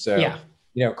 I mean, so,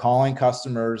 calling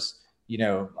customers,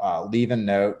 leaving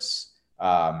notes.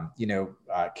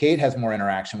 Kate has more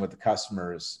interaction with the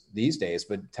customers these days,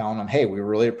 but telling them, hey, we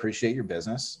really appreciate your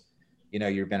business.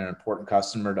 You've been an important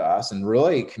customer to us, and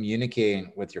really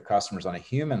communicating with your customers on a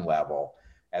human level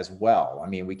as well. I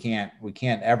mean, we can't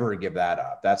ever give that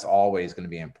up. That's always going to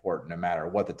be important, no matter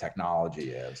what the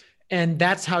technology is. And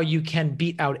that's how you can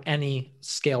beat out any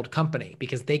scaled company,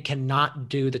 because they cannot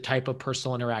do the type of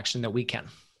personal interaction that we can.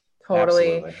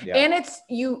 Totally. Yeah. And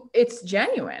it's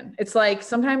genuine. It's like,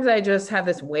 sometimes I just have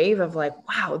this wave of like,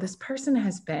 wow, this person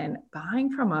has been buying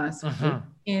from us week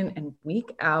in and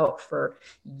week out for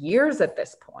years at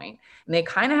this point. And they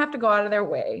kind of have to go out of their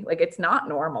way. Like, it's not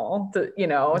normal to, it's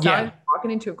not like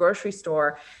walking into a grocery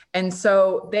store. And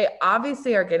so they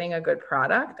obviously are getting a good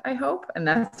product, I hope. And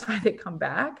that's why they come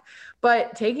back.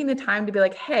 But taking the time to be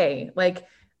like, hey, like,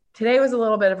 today was a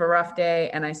little bit of a rough day,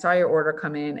 and I saw your order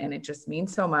come in, and it just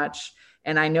means so much.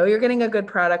 And I know you're getting a good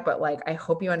product, but like, I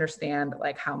hope you understand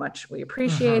like how much we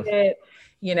appreciate it,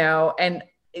 and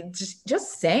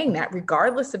just saying that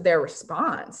regardless of their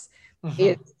response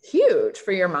is huge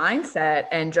for your mindset,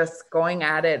 and just going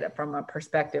at it from a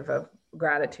perspective of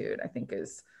gratitude, I think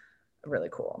is really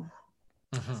cool.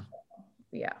 So,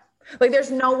 like,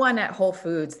 there's no one at Whole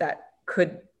Foods that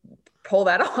could pull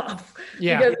that off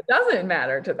because it doesn't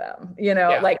matter to them,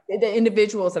 like the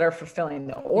individuals that are fulfilling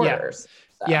the orders.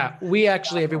 We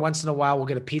actually, every once in a while, we'll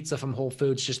get a pizza from Whole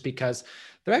Foods, just because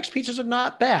Their extra pizzas are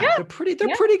not bad. Yeah. They're pretty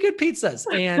good pizzas.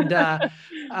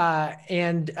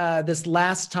 And this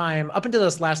last time, up until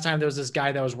this last time, there was this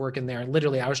guy that was working there. And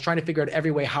literally I was trying to figure out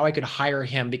every way how I could hire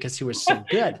him because he was so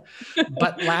good.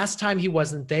 But last time he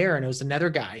wasn't there and it was another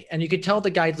guy. And you could tell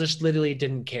the guy just literally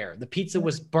didn't care. The pizza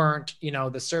was burnt,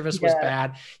 the service was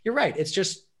bad. You're right. It's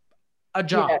just a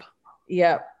job.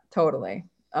 Yeah, totally.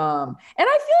 And I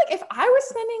feel like if I was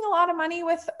spending a lot of money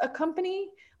with a company,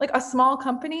 like a small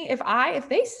company, if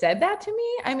they said that to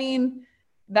me, I mean,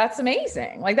 that's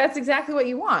amazing. Like that's exactly what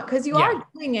you want. Cause you are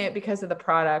doing it because of the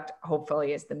product,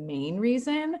 hopefully is the main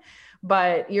reason,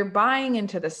 but you're buying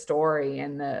into the story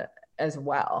as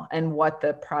well and what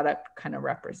the product kind of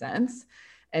represents.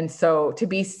 And so to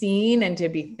be seen and to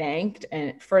be thanked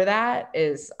and for that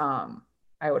is,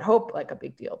 I would hope like a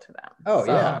big deal to them. Oh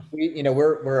yeah.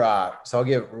 We're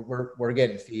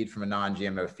getting feed from a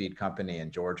non-GMO feed company in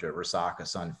Georgia, Rasaka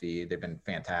Sun Feed. They've been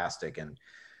fantastic. And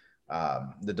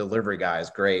the delivery guy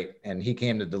is great. And he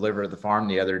came to deliver at the farm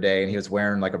the other day and he was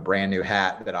wearing like a brand new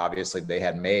hat that obviously they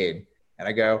had made. And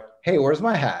I go, "Hey, where's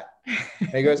my hat?" And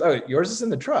he goes, "Oh, yours is in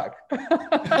the truck." And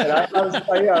I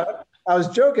was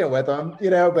joking with him,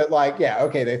 but like, yeah,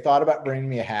 okay. They thought about bringing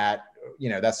me a hat.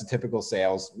 That's a typical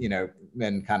sales,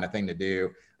 men kind of thing to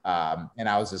do. And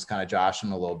I was just kind of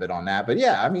joshing a little bit on that, but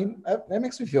yeah, I mean, that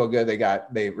makes me feel good.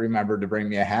 They remembered to bring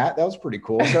me a hat. That was pretty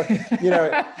cool. So,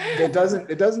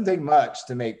 it doesn't take much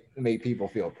to make people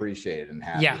feel appreciated and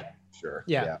happy. Yeah. Sure.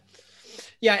 Yeah.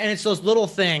 Yeah. And it's those little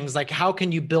things, like how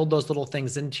can you build those little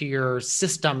things into your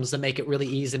systems that make it really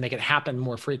easy and make it happen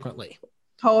more frequently?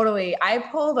 Totally. I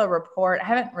pulled a report. I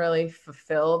haven't really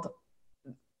fulfilled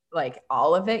like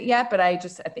all of it yet, but I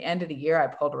just, at the end of the year, I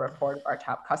pulled a report of our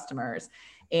top customers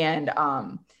and,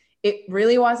 it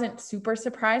really wasn't super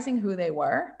surprising who they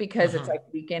were because it's like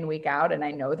week in, week out, and I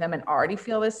know them and already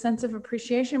feel this sense of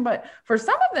appreciation. But for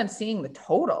some of them, seeing the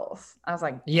totals, I was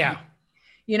like, yeah,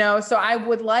 so I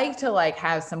would like to like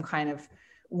have some kind of,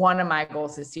 one of my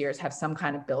goals this year is have some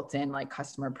kind of built-in like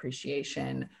customer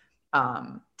appreciation.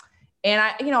 And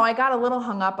I got a little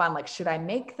hung up on like, should I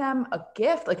make them a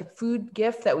gift, like a food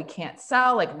gift that we can't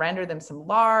sell, like render them some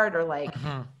lard or like,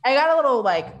 I got a little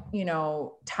like,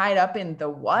 tied up in the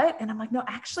what? And I'm like, no,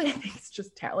 actually, I think it's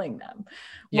just telling them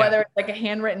whether it's like a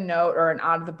handwritten note or an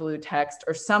out of the blue text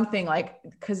or something like,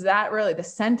 cause that really, the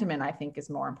sentiment I think is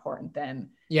more important than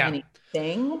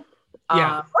anything.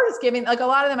 Or just giving, like a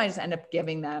lot of them, I just end up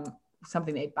giving them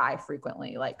something they buy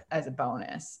frequently, like as a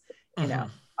bonus,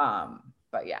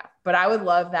 but I would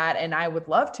love that. And I would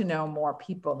love to know more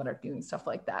people that are doing stuff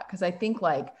like that. Cause I think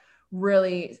like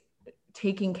really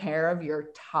taking care of your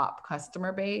top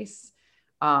customer base,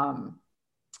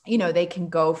 they can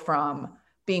go from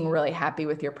being really happy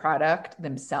with your product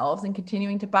themselves and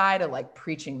continuing to buy to like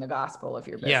preaching the gospel of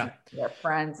your business to their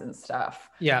friends and stuff.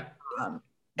 Yeah.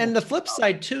 And the flip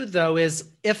side too, though, is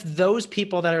if those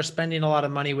people that are spending a lot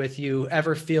of money with you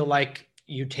ever feel like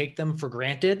you take them for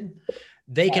granted,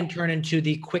 they can turn into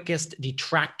the quickest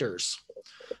detractors.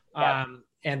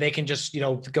 And they can just,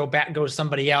 go to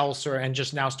somebody else and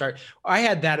just now start. I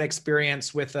had that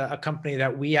experience with a company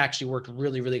that we actually worked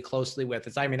really, really closely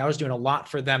with. I was doing a lot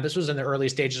for them. This was in the early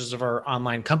stages of our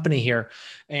online company here.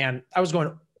 And I was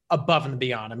going above and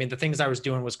beyond. The things I was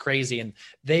doing was crazy. And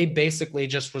they basically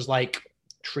just was like,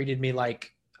 treated me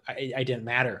like I didn't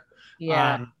matter.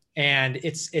 Yeah. And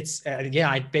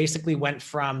I basically went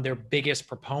from their biggest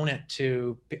proponent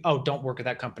to, don't work with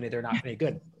that company. They're not any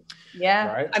good.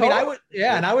 Yeah. Right.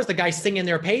 And I was the guy singing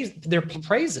their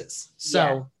praises.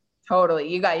 So totally.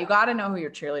 You got to know who your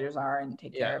cheerleaders are and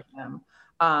take care of them.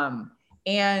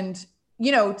 And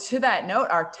to that note,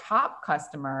 our top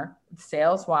customer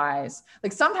sales wise,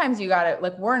 like sometimes you got to,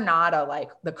 like, we're not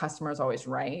the customer's always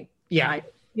right. Yeah.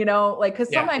 Cause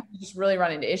sometimes you just really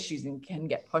run into issues and can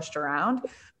get pushed around.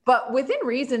 But within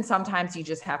reason, sometimes you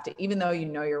just have to, even though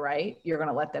you're right, you're going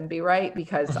to let them be right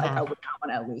because I would not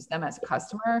want to lose them as a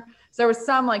customer. So there was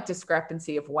some like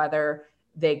discrepancy of whether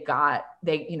they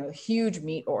huge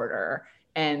meat order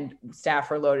and staff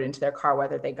were loaded into their car,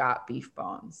 whether they got beef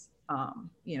bones.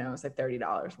 It was like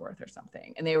 $30 worth or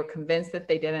something. And they were convinced that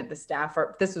they didn't. This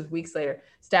was weeks later,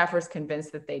 staffers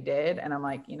convinced that they did. And I'm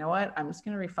like, you know what? I'm just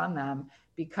going to refund them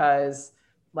because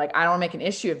like, I don't make an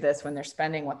issue of this when they're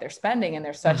spending what they're spending and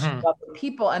they're such lovely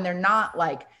people and they're not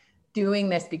like doing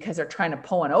this because they're trying to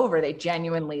pull one over. They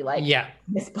genuinely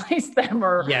misplaced them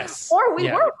or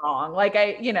we were wrong. Like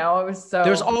it was so.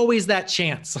 There's always that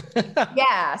chance.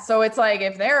 Yeah. So it's like,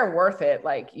 if they're worth it,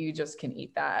 like you just can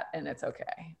eat that and it's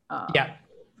okay.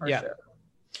 For sure.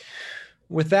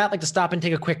 With that, I'd like to stop and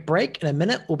take a quick break. In a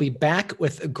minute, we'll be back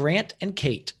with Grant and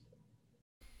Kate.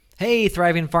 Hey,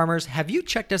 thriving farmers, have you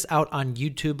checked us out on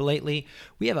YouTube lately?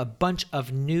 We have a bunch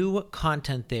of new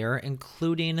content there,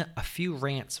 including a few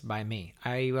rants by me.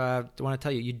 I want to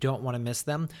tell you, you don't want to miss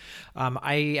them.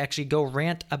 I actually go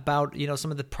rant about,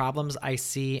 some of the problems I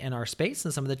see in our space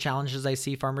and some of the challenges I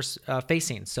see farmers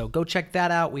facing. So go check that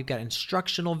out. We've got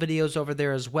instructional videos over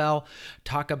there as well.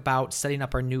 Talk about setting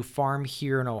up our new farm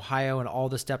here in Ohio and all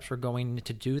the steps we're going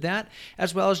to do that,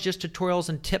 as well as just tutorials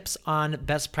and tips on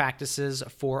best practices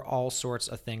for all sorts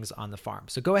of things on the farm.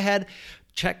 So go ahead,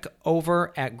 check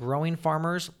over at Growing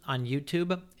Farmers on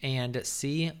YouTube and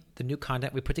see the new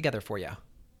content we put together for you.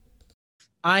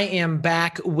 I am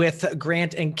back with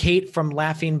Grant and Kate from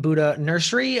Laughing Buddha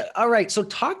Nursery. All right, so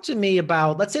talk to me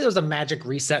about, let's say there's a magic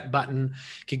reset button.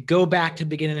 You could go back to the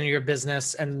beginning of your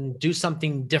business and do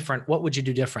something different. What would you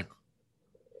do different?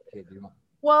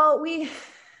 Well, we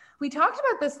talked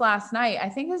about this last night. I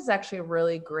think this is actually a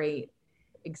really great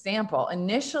example.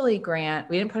 Initially, Grant,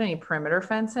 we didn't put any perimeter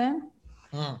fence in.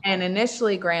 And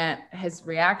initially, Grant, his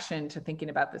reaction to thinking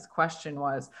about this question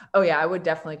was, oh yeah, I would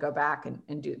definitely go back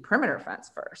and do the perimeter fence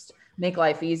first, make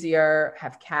life easier,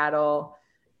 have cattle,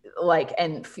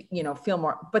 feel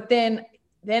more. But then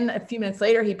a few minutes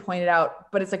later, he pointed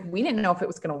out, but it's like, we didn't know if it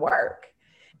was going to work.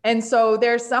 And so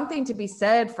there's something to be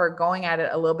said for going at it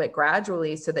a little bit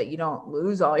gradually so that you don't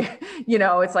lose all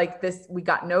your, it's like this, we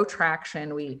got no traction.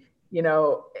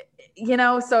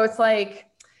 So it's like,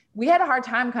 we had a hard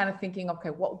time kind of thinking, okay,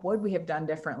 what would we have done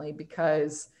differently?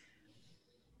 Because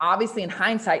obviously in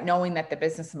hindsight, knowing that the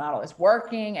business model is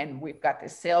working and we've got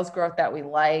this sales growth that we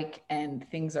like and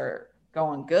things are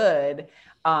going good,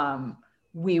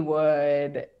 we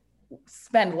would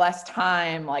spend less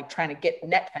time like trying to get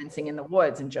net fencing in the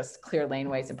woods and just clear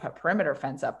laneways and put perimeter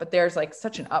fence up. But there's like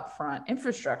such an upfront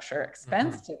infrastructure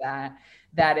expense to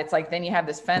that it's like, then you have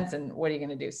this fence and what are you going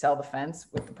to do? Sell the fence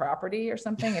with the property or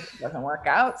something if it doesn't work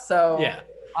out. So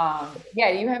do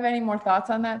you have any more thoughts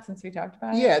on that since we talked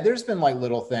about it? Yeah, there's been like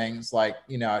little things like,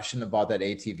 I shouldn't have bought that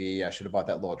ATV. I should have bought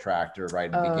that little tractor right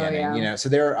in the beginning,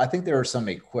 so I think there were some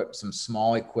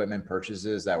small equipment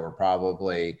purchases that were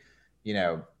probably,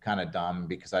 kind of dumb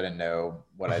because I didn't know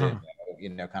what I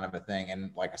didn't know, kind of a thing. And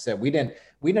like I said, we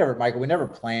never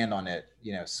planned on it,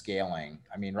 scaling.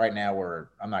 I mean, right now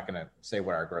I'm not going to say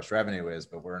what our gross revenue is,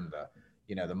 but we're in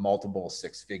the multiple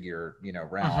six-figure,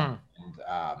 realm.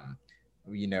 And,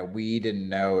 we didn't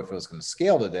know if it was going to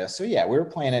scale to this. So yeah, we were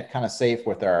playing it kind of safe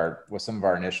with some of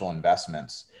our initial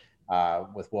investments,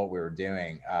 with what we were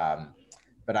doing.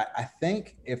 But I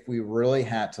think if we really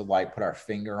had to like put our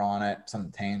finger on it,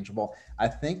 something tangible, I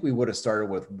think we would have started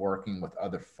with working with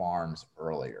other farms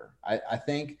earlier. I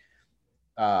think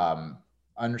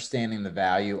understanding the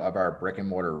value of our brick and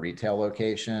mortar retail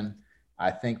location,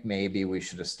 I think maybe we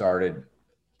should have started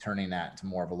turning that into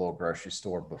more of a little grocery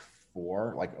store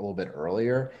before, like a little bit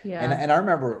earlier. Yeah. And I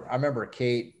remember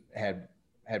Kate had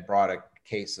brought a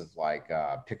case of like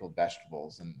pickled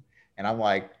vegetables and I'm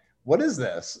like, what is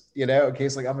this?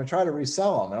 Kate's like, I'm gonna try to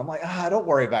resell them. And I'm like, don't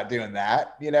worry about doing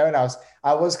that. And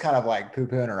I was kind of like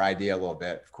poo-pooing her idea a little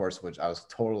bit, of course, which I was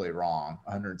totally wrong,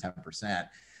 110%.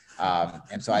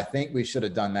 And so I think we should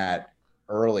have done that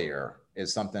earlier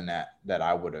is something that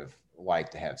I would have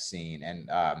liked to have seen.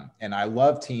 And I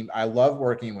love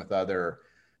working with other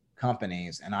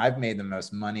companies, and I've made the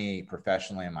most money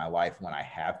professionally in my life when I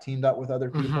have teamed up with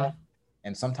other people.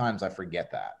 And sometimes I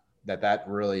forget that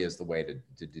really is the way to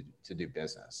do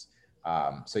business.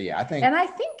 So yeah, I think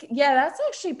that's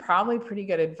actually probably pretty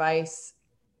good advice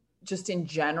just in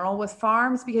general with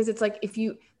farms, because it's like,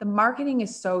 the marketing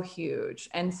is so huge.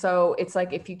 And so it's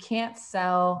like, if you can't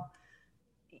sell,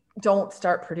 don't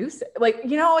start producing.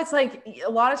 It's like a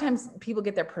lot of times people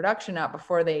get their production up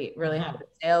before they really have the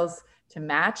sales to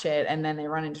match it. And then they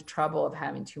run into trouble of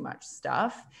having too much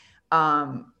stuff.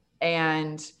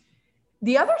 And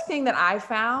the other thing that I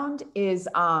found is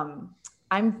I'm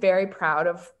very proud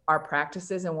of our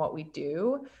practices and what we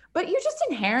do, but you just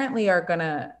inherently are going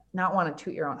to not want to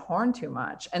toot your own horn too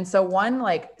much. And so one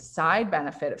side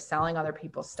benefit of selling other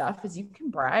people's stuff is you can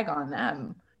brag on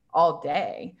them all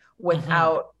day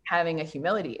without having a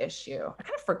humility issue. I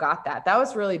kind of forgot that. That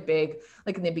was really big.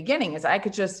 Like in the beginning is I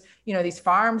could just, these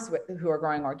farms who are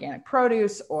growing organic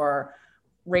produce or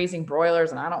raising broilers,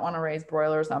 and I don't want to raise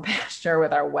broilers on pasture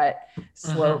with our wet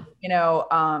slope, it's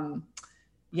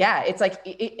like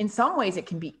in some ways it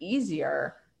can be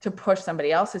easier to push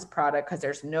somebody else's product because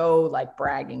there's no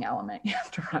bragging element you have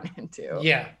to run into.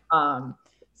 Yeah.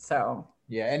 So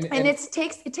yeah, and it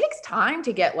takes time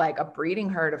to get a breeding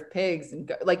herd of pigs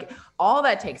and all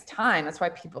that takes time. That's why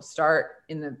people start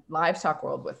in the livestock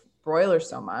world with broilers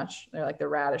so much. They're like the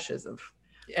radishes of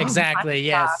Exactly.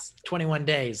 Yes. 21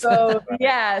 days. So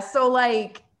yeah. So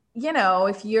like,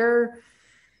 if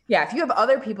if you have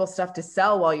other people's stuff to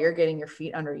sell while you're getting your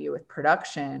feet under you with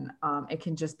production, it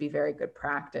can just be very good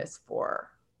practice for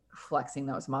flexing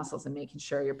those muscles and making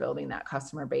sure you're building that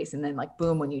customer base. And then like,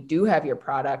 boom, when you do have your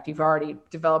product, you've already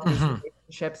developed these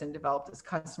relationships and developed this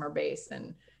customer base,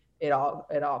 and it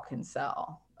all can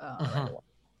sell. Right away.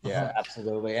 Yeah,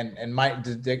 absolutely. And Mike,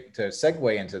 to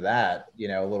segue into that,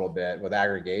 a little bit with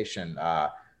aggregation,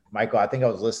 Michael, I think I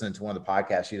was listening to one of the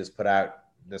podcasts you just put out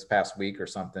this past week or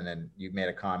something, and you made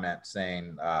a comment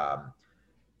saying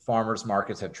farmers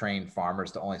markets have trained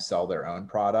farmers to only sell their own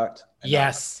product and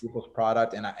not people's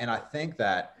product. And I think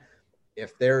that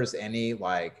if there's any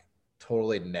like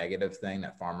totally negative thing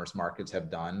that farmers markets have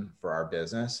done for our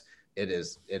business, it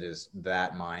is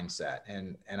that mindset.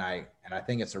 And I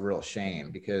think it's a real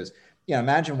shame because,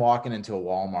 imagine walking into a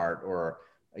Walmart or,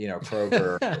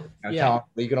 Kroger,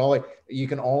 you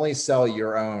can only sell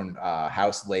your own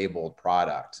house labeled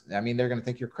product. I mean, they're going to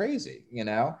think you're crazy,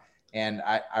 and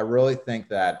I really think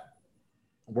that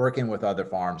working with other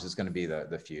farms is going to be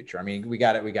the future. I mean, we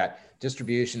got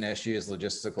distribution issues,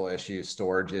 logistical issues,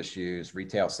 storage issues,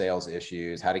 retail sales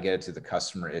issues, how to get it to the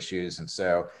customer issues. And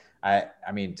so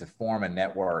I mean, to form a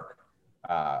network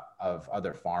of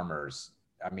other farmers,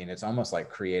 I mean, it's almost like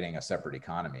creating a separate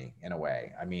economy in a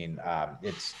way. I mean,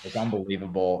 it's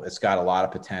unbelievable. It's got a lot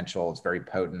of potential. It's very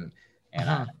potent, and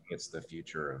I think it's the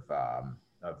future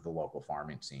of the local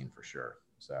farming scene for sure.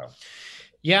 So,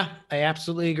 yeah, I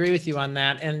absolutely agree with you on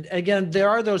that. And again, there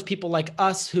are those people like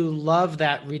us who love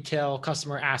that retail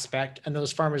customer aspect, and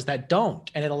those farmers that don't.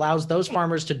 And it allows those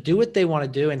farmers to do what they want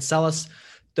to do and sell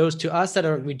those to us at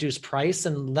a reduced price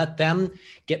and let them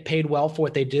get paid well for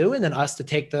what they do. And then us to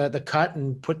take the cut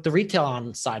and put the retail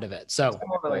on side of it. So,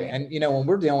 and when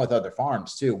we're dealing with other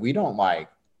farms too, we don't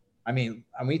and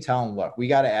we tell them, look, we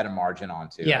got to add a margin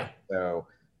onto it. So,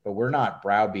 but we're not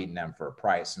browbeating them for a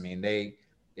price. I mean,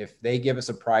 if they give us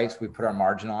a price, we put our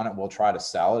margin on it, we'll try to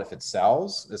sell it. If it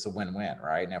sells, it's a win-win,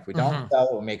 right? And if we don't sell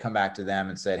it, we may come back to them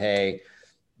and say, hey,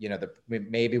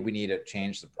 maybe we need to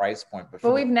change the price point.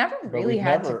 But we've never really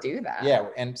had to do that. Yeah.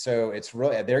 And so it's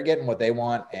really, they're getting what they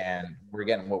want and we're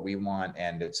getting what we want.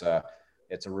 And it's a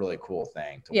really cool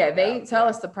thing. They tell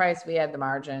us the price, we add the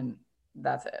margin.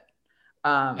 That's it.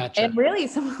 Gotcha. And really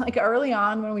early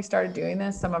on when we started doing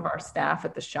this, some of our staff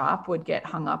at the shop would get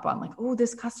hung up on like, oh,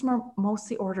 this customer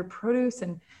mostly ordered produce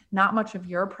and not much of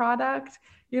your product,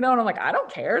 and I'm like, I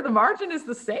don't care. The margin is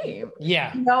the same.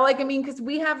 Yeah. Because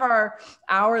we have our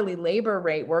hourly labor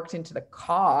rate worked into the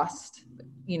cost,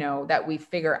 that we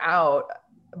figure out,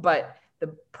 but the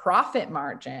profit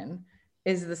margin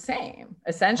is the same.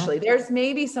 Essentially, there's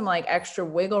maybe some like extra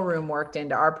wiggle room worked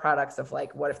into our products of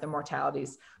like, what if the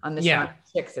mortalities on this round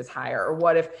of chicks is higher, or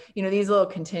what if, these little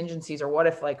contingencies, or what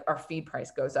if like our feed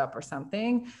price goes up or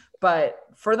something. But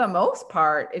for the most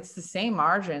part, it's the same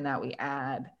margin that we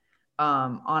add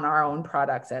on our own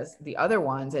products as the other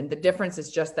ones. And the difference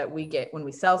is just that when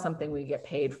we sell something, we get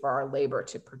paid for our labor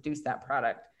to produce that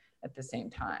product at the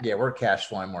same time. Yeah. We're cash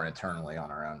flowing more internally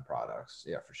on our own products.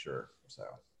 Yeah, for sure. So.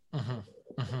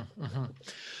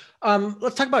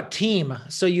 Let's talk about team.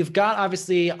 So you've got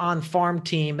obviously on-farm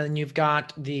team and you've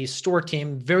got the store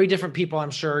team, very different people. I'm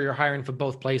sure you're hiring for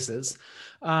both places.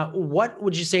 What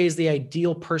would you say is the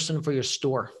ideal person for your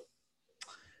store?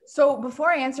 So before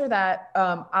I answer that,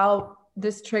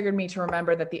 this triggered me to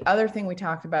remember that the other thing we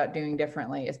talked about doing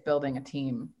differently is building a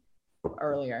team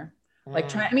earlier.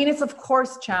 It's of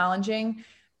course challenging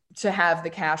to have the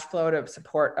cash flow to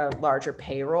support a larger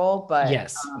payroll, but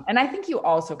yes. And I think you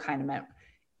also kind of meant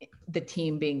the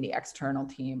team being the external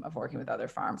team of working with other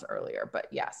farms earlier, but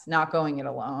yes, not going it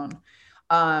alone.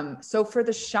 So for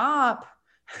the shop,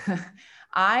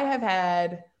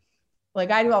 I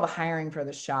do all the hiring for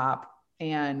the shop.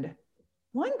 And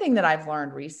one thing that I've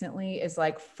learned recently is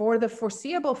like for the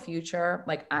foreseeable future,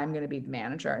 like I'm going to be the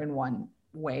manager in one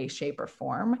way, shape, or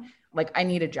form. Like I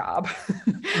need a job.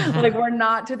 Like we're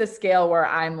not to the scale where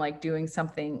I'm like doing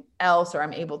something else or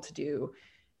I'm able to do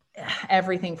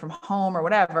everything from home or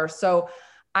whatever. So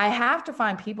I have to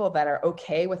find people that are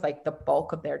okay with like the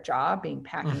bulk of their job being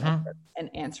packing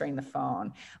and answering the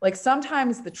phone. Like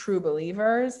sometimes the true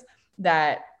believers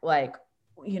that like,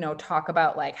 talk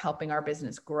about like helping our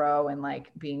business grow and like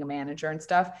being a manager and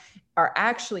stuff are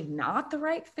actually not the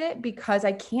right fit because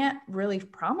I can't really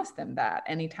promise them that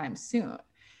anytime soon.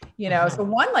 So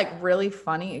one like really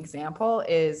funny example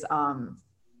is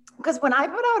because when I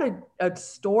put out a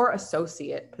store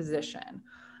associate position,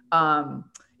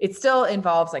 it still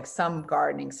involves like some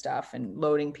gardening stuff and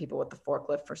loading people with the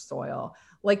forklift for soil.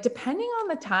 like, depending on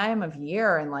the time of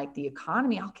year and like the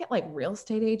economy, I'll get like real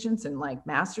estate agents and like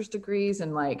master's degrees.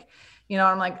 And like,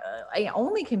 I'm like, I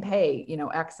only can pay,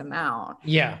 X amount.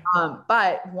 Yeah.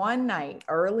 But one night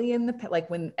early in like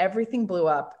when everything blew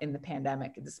up in the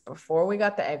pandemic, this before we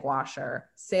got the egg washer,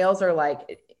 sales are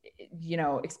like,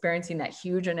 experiencing that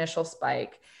huge initial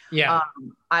spike. Yeah.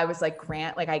 I was like,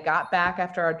 Grant, like I got back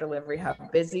after our delivery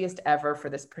hub, busiest ever for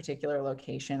this particular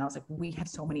location. I was like, we have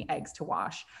so many eggs to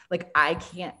wash. Like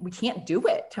we can't do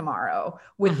it tomorrow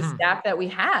with the staff that we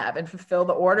have and fulfill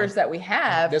the orders that we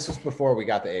have. This was before we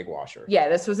got the egg washer. Yeah,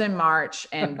 this was in March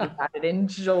and we got it in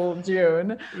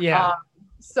June. Yeah.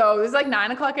 So it was like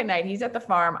 9:00 at night. He's at the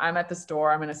farm. I'm at the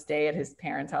store. I'm going to stay at his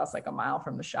parents' house, like a mile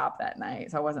from the shop that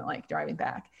night. So I wasn't like driving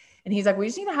back. And he's like, we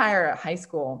just need to hire a high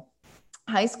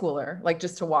schooler, like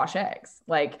just to wash eggs,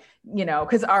 like,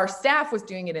 cause our staff was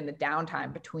doing it in the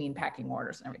downtime between packing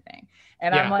orders and everything.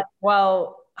 And I'm like,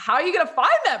 well, how are you going to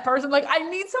find that person? Like, I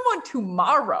need someone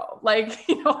tomorrow. Like,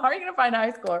 how are you going to find a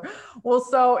high schooler? Well,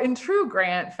 so in true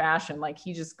Grant fashion, like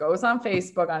he just goes on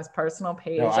Facebook on his personal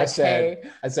page. No, I said,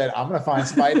 I'm going to find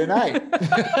somebody tonight.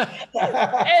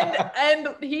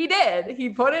 and he did. He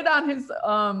put it on his,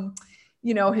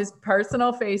 his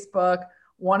personal Facebook.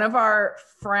 One of our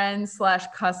friends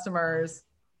 / customers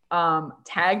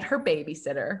tagged her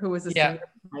babysitter, who was a senior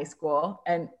in high school,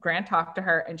 and Grant talked to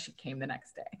her and she came the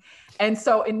next day. And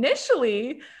so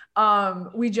initially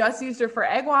we just used her for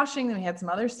egg washing. Then we had some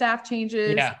other staff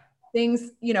changes,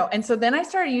 things, and so then I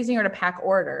started using her to pack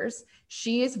orders.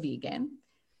 She is vegan,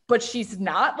 but she's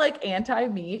not like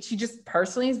anti-meat. She just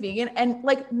personally is vegan. And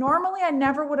like, normally I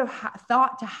never would have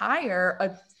thought to hire a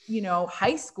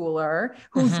high schooler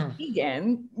who's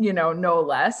vegan, no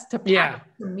less, to pack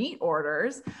meat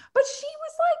orders. But she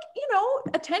was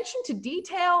like, attention to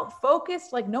detail,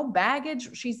 focused, like no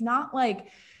baggage. She's not like,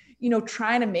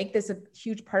 trying to make this a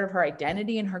huge part of her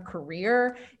identity and her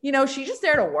career. She's just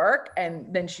there to work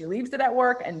and then she leaves it at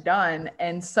work and done.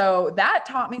 And so that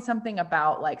taught me something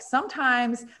about like,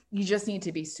 sometimes you just need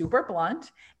to be super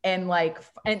blunt and like,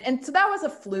 and so that was a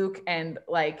fluke. And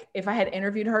like, if I had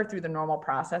interviewed her through the normal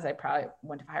process, I probably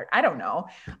wouldn't have hired, I don't know.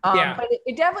 But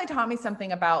it definitely taught me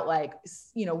something about like,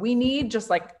 we need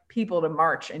just like people to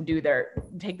march and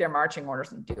take their marching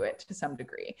orders and do it to some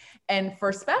degree. And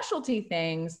for specialty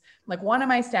things, like one of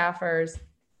my staffers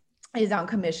is on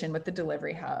commission with the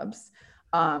delivery hubs.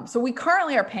 So we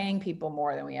currently are paying people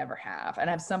more than we ever have. And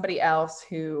I have somebody else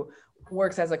who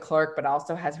works as a clerk, but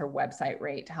also has her website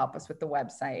rate to help us with the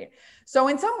website. So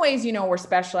in some ways, we're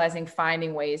specializing,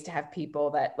 finding ways to have people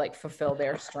that like fulfill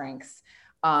their strengths.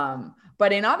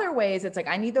 But in other ways, it's like,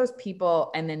 I need those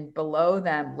people. And then below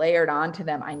them, layered onto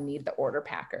them, I need the order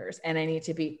packers. And I need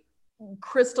to be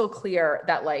crystal clear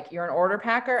that like, you're an order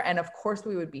packer. And of course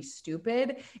we would be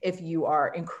stupid if you are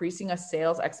increasing a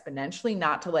sales exponentially,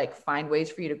 not to like find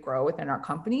ways for you to grow within our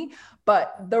company.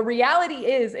 But the reality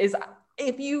is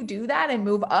if you do that and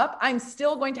move up, I'm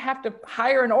still going to have to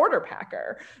hire an order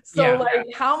packer. So like,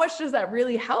 how much does that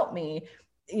really help me?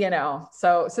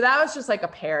 So that was just like a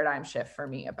paradigm shift for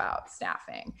me about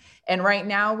staffing. And right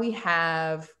now we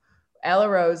have Ella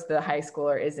Rose, the high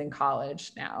schooler, is in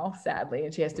college now, sadly,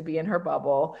 and she has to be in her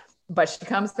bubble, but she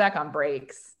comes back on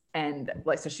breaks. And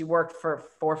like, so she worked for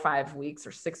 4 or 5 weeks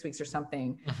or 6 weeks or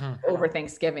something over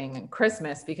Thanksgiving and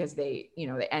Christmas because they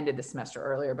ended the semester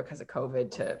earlier because of COVID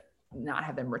to not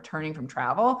have them returning from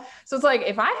travel. So it's like,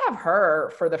 if I have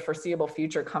her for the foreseeable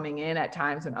future coming in at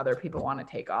times when other people want to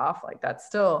take off, like that's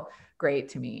still great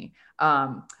to me.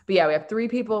 But yeah, we have 3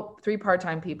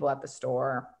 part-time people at the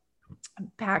store,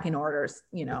 packing orders,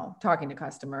 talking to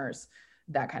customers,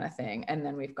 that kind of thing. And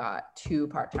then we've got 2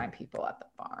 part-time people at the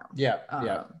farm.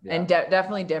 And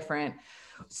definitely different.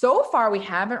 So far, we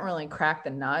haven't really cracked the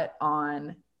nut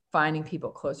on finding people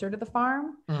closer to the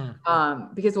farm,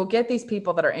 because we'll get these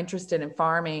people that are interested in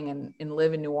farming and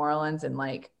live in New Orleans. And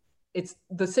like, it's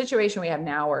the situation we have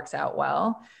now works out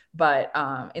well. But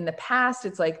in the past,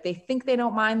 it's like, they think they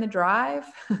don't mind the drive,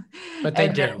 but they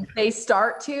do. They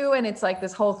start to, and it's like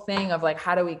this whole thing of like,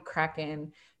 how do we crack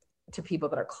in to people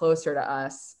that are closer to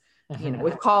us?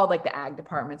 We've called like the ag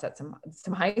departments at some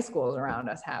high schools around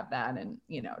us have that, and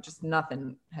just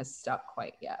nothing has stuck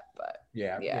quite yet. But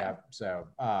yeah. So,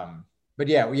 but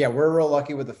we're real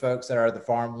lucky with the folks that are at the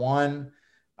farm. One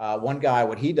guy,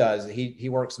 what he does, he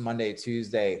works Monday,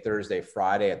 Tuesday, Thursday,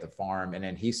 Friday at the farm, and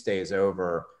then he stays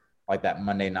over like that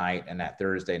Monday night and that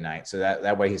Thursday night. So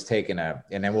that way he's taking and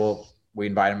then we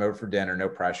invite him over for dinner, no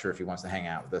pressure if he wants to hang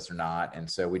out with us or not.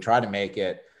 And so we try to make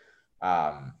it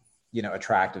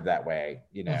attractive that way,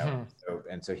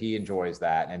 so he enjoys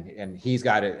that, and he's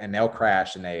got it, and they'll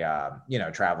crash in a,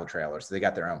 travel trailer. So they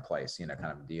got their own place, kind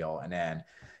of deal. And then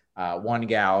one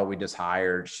gal we just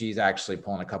hired, she's actually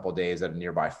pulling a couple of days at a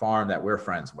nearby farm that we're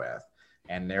friends with,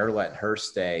 and they're letting her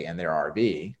stay in their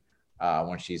RV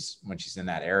when she's in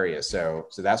that area. So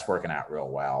that's working out real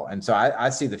well. And so I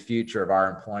see the future of our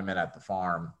employment at the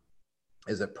farm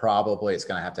is that probably it's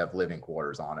going to have living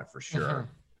quarters on it for sure.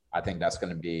 I think that's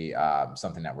going to be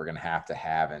something that we're going to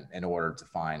have in order to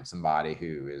find somebody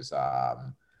who is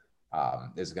going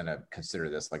to consider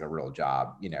this like a real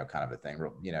job, kind of a thing,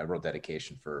 real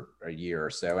dedication for a year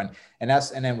or so.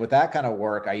 And then with that kind of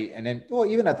work,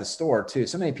 even at the store too,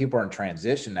 so many people are in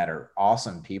transition that are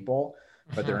awesome people,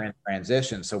 but they're in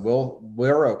transition. So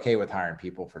we're okay with hiring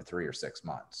people for 3 or 6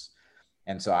 months.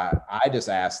 And so I just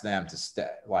ask them to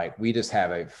we just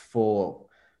have a full,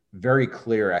 very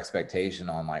clear expectation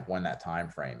on like when that time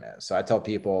frame is. So I tell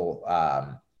people,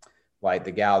 like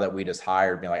the gal that we just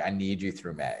hired, be like, I need you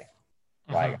through May.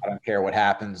 Like, I don't care what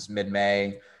happens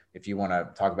mid-May, if you want to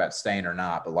talk about staying or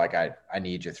not, but like, I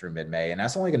need you through mid-May. And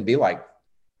that's only going to be like,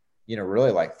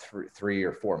 really like 3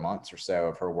 or 4 months or so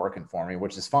of her working for me,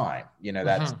 which is fine.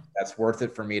 That's worth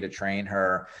it for me to train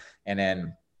her. And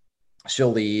then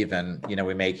she'll leave, and,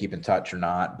 we may keep in touch or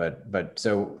not, but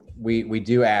so we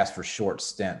do ask for short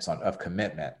stints of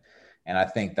commitment. And I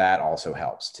think that also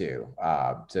helps too,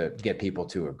 to get people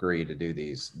to agree to do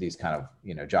these kind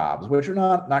of, jobs, which are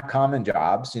not common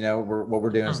jobs. What we're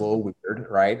doing is a little weird.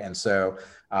 Right. And so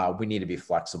we need to be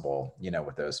flexible,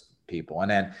 with those people.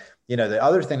 And then, the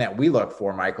other thing that we look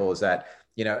for, Michael, is that,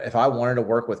 if I wanted to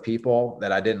work with people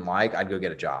that I didn't like, I'd go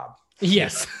get a job.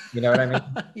 Yes. You know what I mean?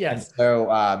 Yes.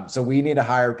 And so we need to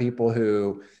hire people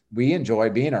who we enjoy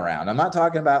being around. I'm not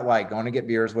talking about like going to get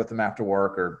beers with them after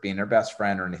work or being their best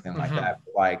friend or anything like that.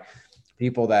 But like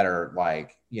people that are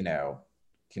like,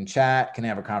 can chat, can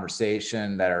have a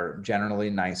conversation, that are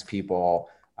generally nice people,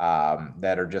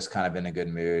 that are just kind of in a good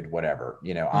mood, whatever,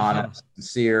 honest,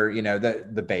 sincere,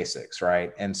 the basics.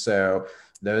 Right. And so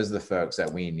those are the folks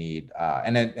that we need.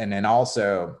 And then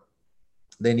also,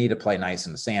 they need to play nice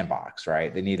in the sandbox,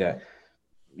 right? They need to,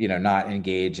 not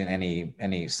engage in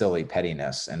any silly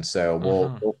pettiness. And so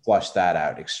we'll flush that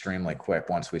out extremely quick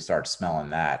once we start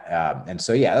smelling that. And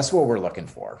so, yeah, that's what we're looking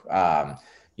for,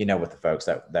 with the folks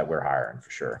that we're hiring for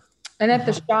sure. And at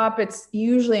the shop, it's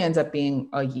usually ends up being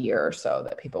a year or so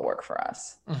that people work for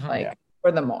us,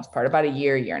 for the most part, about a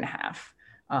year and a half.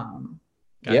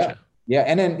 Gotcha. Yeah.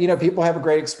 And then, people have a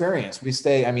great experience.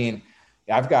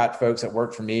 I've got folks that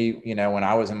worked for me, when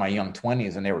I was in my young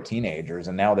 20s and they were teenagers,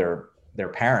 and now they're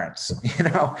parents,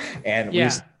 and we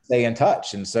stay in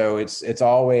touch. And so it's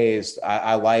always,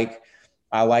 I like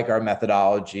our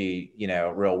methodology,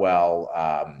 real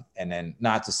well. And then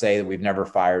not to say that we've never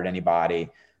fired anybody,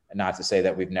 and not to say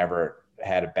that we've never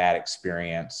had a bad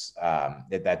experience.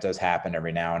 That does happen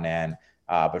every now and then.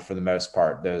 But for the most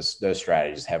part, those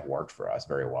strategies have worked for us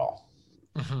very well.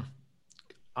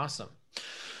 Awesome.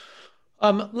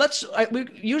 We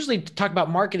usually talk about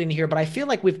marketing here, but I feel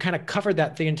like we've kind of covered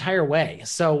that the entire way.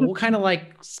 So we'll kind of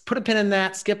like put a pin in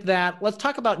that, skip that. Let's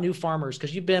talk about new farmers,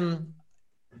 because you've been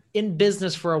in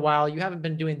business for a while. You haven't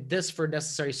been doing this for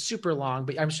necessarily super long,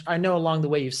 but I know along the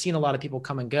way, you've seen a lot of people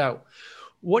come and go.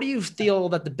 What do you feel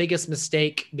that the biggest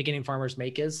mistake beginning farmers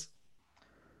make is?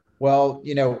 Well,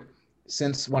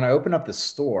 since when I opened up the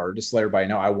store, just to let everybody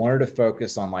know, I wanted to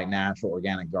focus on like natural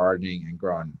organic gardening and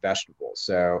growing vegetables.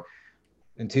 So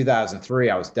in 2003,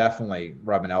 I was definitely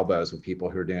rubbing elbows with people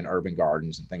who are doing urban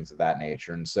gardens and things of that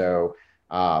nature. And so,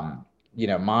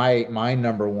 my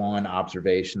number one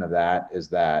observation of that is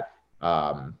that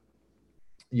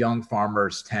young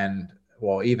farmers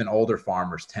even older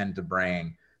farmers tend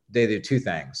to they do two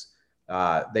things.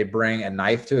 They bring a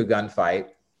knife to a gunfight,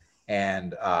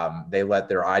 and they let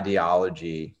their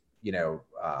ideology,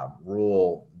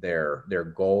 rule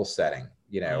their goal setting.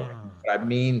 What I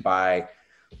mean by,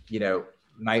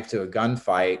 knife to a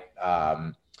gunfight.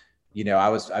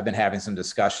 I've been having some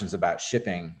discussions about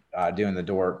shipping, doing the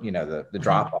door, the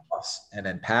drop offs, and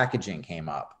then packaging came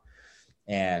up.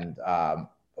 And a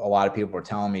lot of people were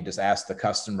telling me, just ask the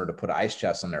customer to put an ice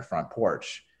chest on their front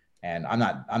porch. And I'm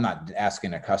not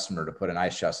asking a customer to put an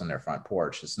ice chest on their front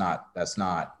porch. That's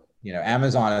not,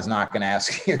 Amazon is not going to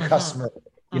ask a customer,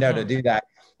 to do that.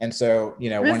 And so,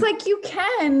 it's like you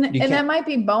can, that might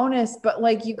be bonus, but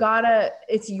like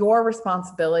it's your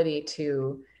responsibility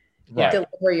to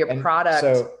deliver your product.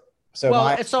 So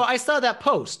I saw that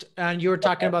post, and you were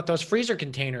talking about those freezer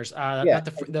containers, not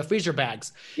the freezer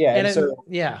bags. Yeah.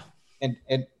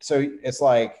 And so it's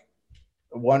like,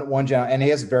 one gentleman, and he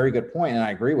has a very good point, and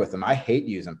I agree with him. I hate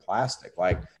using plastic.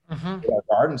 Like our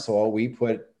garden soil, we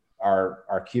put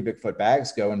our cubic foot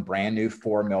bags go in brand new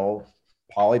 4 mil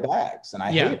poly bags, and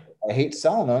I hate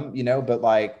selling them, but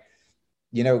like,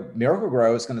 Miracle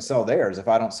Grow is going to sell theirs if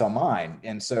I don't sell mine.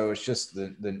 And so it's just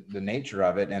the nature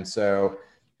of it. And so,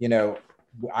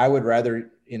 I would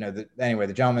rather, anyway,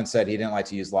 the gentleman said he didn't like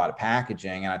to use a lot of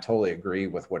packaging, and I totally agree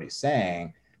with what he's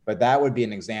saying, but that would be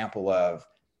an example of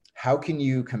how can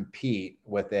you compete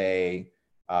with a,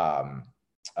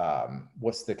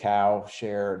 what's the cow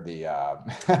share?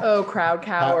 The Crowd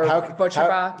Cow or Butcher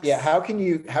Box. Yeah, how can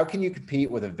you compete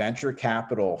with a venture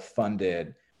capital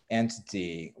funded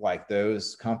entity like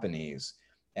those companies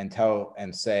and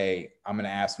say, I'm going to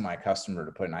ask my customer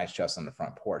to put an ice chest on the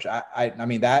front porch? I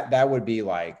mean, that would be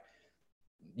like,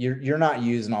 you're not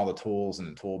using all the tools in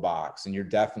the toolbox, and you're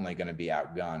definitely going to be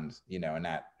outgunned,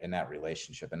 in that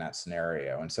relationship, in that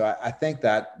scenario. And so I think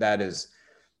that is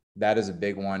a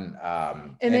big one.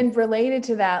 And then related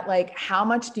to that, like, how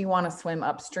much do you want to swim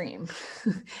upstream?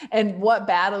 And what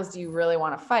battles do you really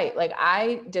want to fight? Like,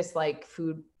 I dislike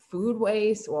food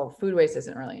waste. Well, food waste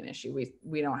isn't really an issue.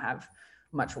 We don't have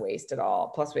much waste at all.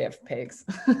 Plus we have pigs.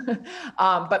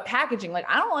 But packaging, like,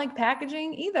 I don't like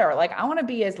packaging either. Like, I want to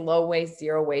be as low waste,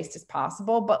 zero waste as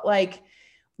possible, but like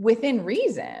within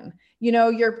reason.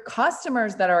 Your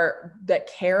customers that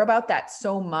care about that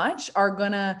so much are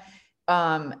gonna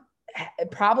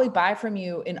probably buy from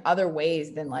you in other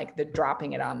ways than like the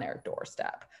dropping it on their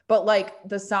doorstep. But like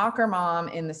the soccer mom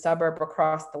in the suburb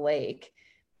across the lake,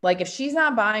 like, if she's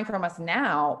not buying from us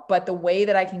now, but the way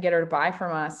that I can get her to buy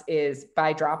from us is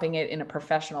by dropping it in a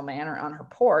professional manner on her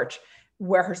porch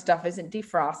where her stuff isn't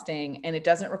defrosting, and it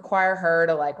doesn't require her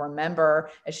to like remember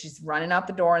as she's running out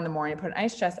the door in the morning to put an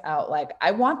ice chest out. Like,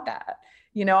 I want that.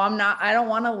 I don't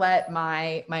want to let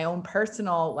my own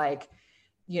personal, like,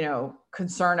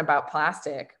 concern about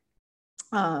plastic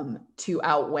to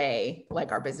outweigh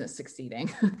like our business succeeding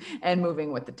and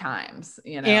moving with the times,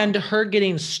 and her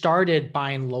getting started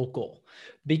buying local,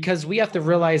 because we have to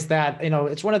realize that,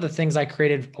 it's one of the things I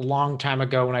created a long time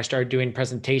ago when I started doing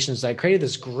presentations. I created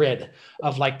this grid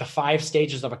of like the 5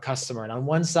 stages of a customer. And on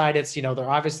one side, it's, they're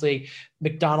obviously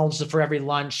McDonald's for every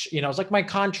lunch, it's like my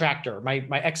contractor, my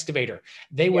excavator.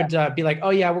 They would be like, oh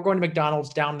yeah, we're going to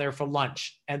McDonald's down there for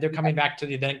lunch. And they're coming back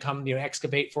to then come,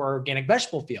 excavate for organic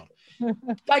vegetable field.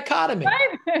 Dichotomy.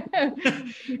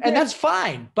 And that's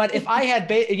fine. But if I had,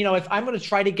 if I'm going to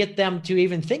try to get them to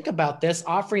even think about this,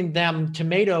 offering them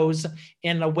tomatoes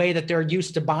in a way that they're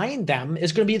used to buying them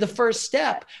is going to be the first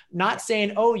step. Not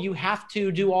saying, oh, you have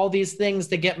to do all these things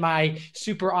to get my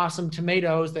super awesome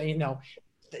tomatoes that,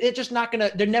 it's just not going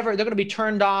to, they're going to be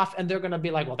turned off, and they're going to be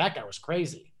like, well, that guy was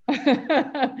crazy.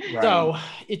 Right. So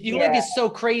you can be so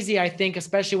crazy, I think,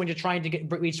 especially when you're trying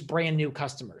to reach brand new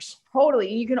customers.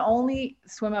 Totally. You can only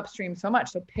swim upstream so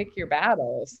much. So pick your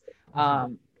battles.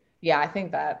 I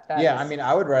think that I mean,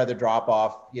 I would rather drop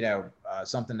off,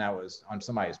 something that was on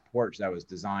somebody's porch that was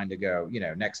designed to go,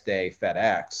 next day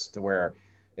FedEx, to where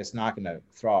it's not going to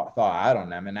thaw out on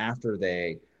them. And after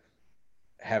they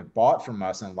have bought from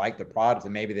us and like the product,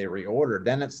 and maybe they reordered,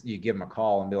 then you give them a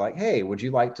call and be like, hey, would you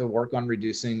like to work on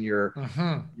reducing your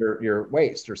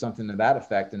waste or something to that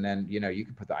effect? And then, you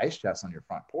can put the ice chest on your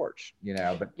front porch,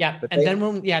 then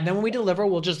when we deliver,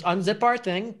 we'll just unzip our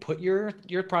thing, put your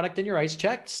product in your ice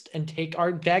chest, and take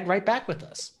our bag right back with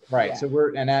us. Right. Yeah.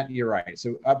 So you're right.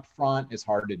 So up front, it's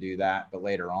hard to do that, but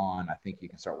later on, I think you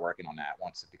can start working on that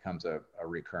once it becomes a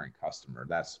recurring customer.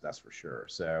 That's for sure.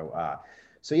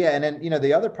 So yeah, and then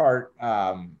the other part,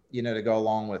 to go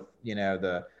along with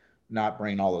the not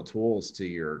bringing all the tools to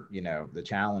your the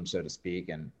challenge, so to speak,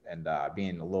 and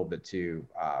being a little bit too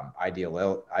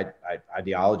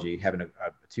ideology, having a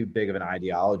too big of an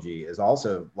ideology, is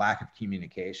also lack of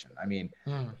communication. I mean,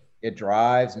 it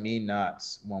drives me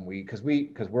nuts when because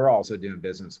we're also doing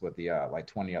business with the like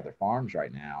 20 other farms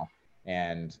right now,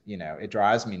 and it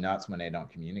drives me nuts when they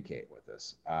don't communicate with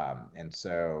us, and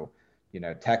so.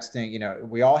 Texting,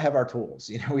 we all have our tools,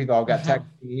 we've all got texting,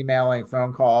 emailing,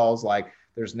 phone calls, like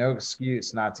there's no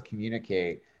excuse not to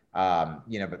communicate.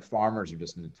 But farmers are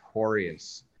just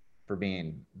notorious for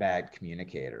being bad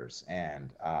communicators,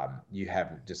 and you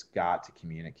have just got to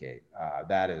communicate.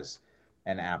 That is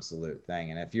an absolute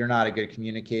thing. And if you're not a good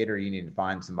communicator, you need to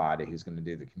find somebody who's going to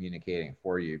do the communicating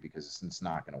for you, because it's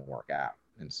not going to work out.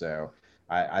 And so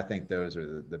I think those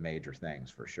are the major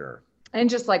things for sure. And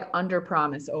just like under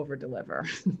promise, over deliver,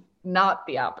 not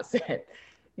the opposite.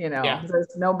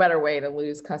 There's no better way to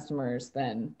lose customers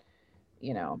than,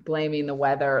 blaming the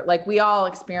weather. Like, we all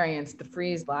experienced the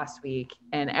freeze last week,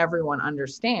 and everyone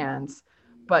understands,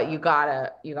 but you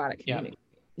gotta communicate.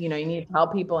 You know, you need to tell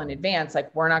people in advance,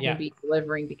 like, we're not going to be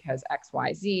delivering because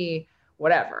XYZ,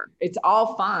 whatever. It's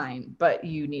all fine, but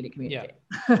you need to communicate.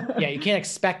 Yeah. You can't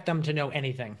expect them to know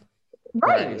anything.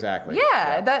 Right. Exactly.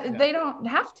 They don't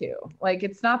have to. Like,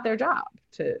 it's not their job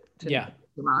to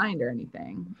remind or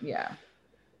anything. Yeah.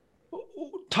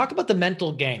 Talk about the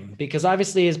mental game, because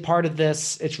obviously as part of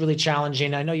this, it's really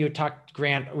challenging. I know you talked,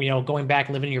 Grant, you know, going back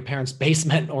and living in your parents'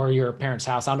 basement or your parents'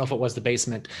 house. I don't know if it was the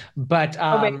basement, but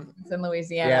it's in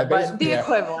Louisiana, but the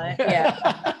equivalent.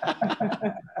 Yeah.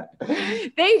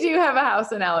 They do have a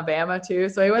house in Alabama too.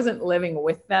 So he wasn't living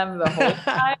with them the whole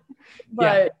time,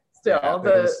 but still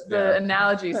the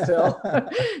analogy still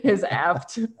is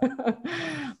apt. I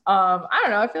don't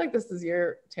know. I feel like this is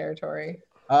your territory.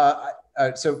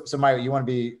 So Michael, you want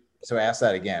to be, so ask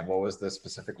that again. What was the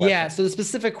specific question? Yeah. So the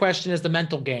specific question is the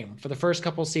mental game for the first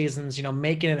couple of seasons, you know,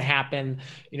 making it happen.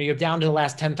 You know, you're down to the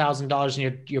last $10,000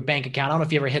 in your bank account. I don't know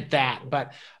if you ever hit that,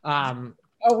 but,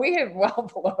 we hit well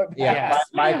below that. Yeah.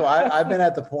 Michael, I've been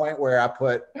at the point where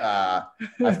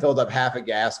I filled up half a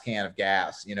gas can of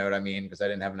gas, you know what I mean? Because I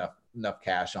didn't have enough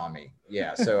cash on me.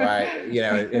 Yeah. So you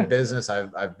know, in business,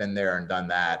 I've been there and done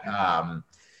that.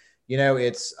 You know,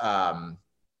 and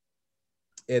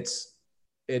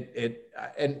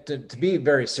to be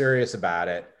very serious about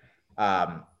it,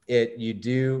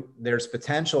 there's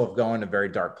potential of going to very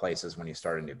dark places when you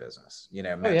start a new business, you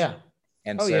know.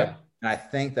 And and I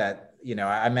think that, you know,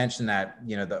 I mentioned that,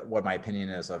 you know, what my opinion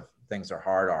is of things are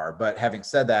hard, but having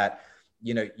said that,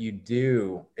 you know,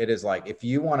 it is like, if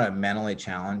you want to mentally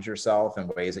challenge yourself in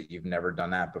ways that you've never done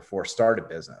that before, start a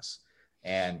business.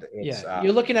 And it's,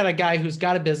 you're looking at a guy who's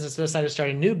got a business, decided to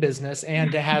start a new business,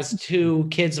 and has 2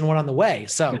 kids and one on the way.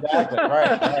 So exactly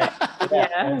right.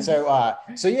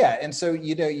 Yeah. And so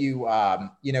you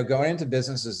know, going into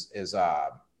business is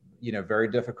you know, very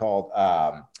difficult.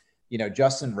 You know,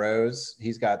 Justin Rose,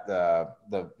 he's got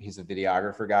he's a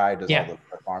videographer guy, does all the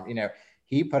farm. You know,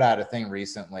 he put out a thing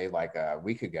recently, like a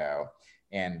week ago.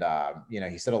 And, you know,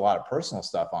 he said a lot of personal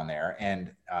stuff on there,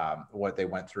 and what they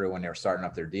went through when they were starting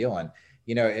up their deal. And,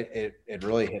 you know, it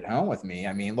really hit home with me.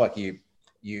 I mean, look, you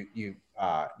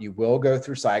will go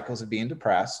through cycles of being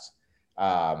depressed.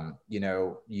 You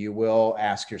know, you will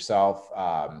ask yourself,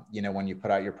 you know, when you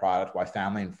put out your product, why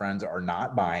family and friends are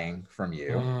not buying from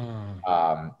you.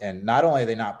 And not only are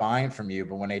they not buying from you,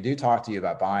 but when they do talk to you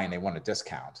about buying, they want a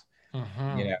discount,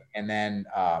 you know, and then,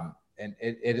 and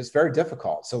it is very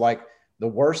difficult. So like, the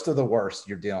worst of the worst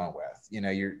you're dealing with, you know,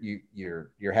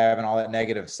 you're having all that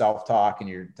negative self-talk, and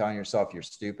you're telling yourself you're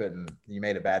stupid and you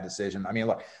made a bad decision. I mean,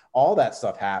 look, all that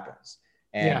stuff happens.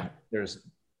 And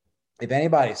if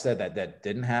anybody said that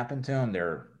didn't happen to them,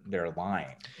 they're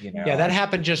lying, you know? Yeah. That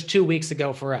happened just 2 weeks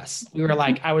ago for us. We were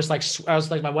like, I was like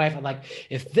my wife, I'm like,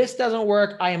 if this doesn't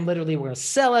work, we're going to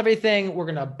sell everything. We're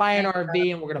going to buy an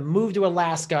RV and we're going to move to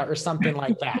Alaska or something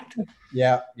like that.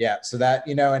 Yeah. So that,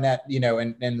 you know,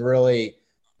 and really,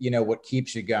 you know, what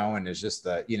keeps you going is just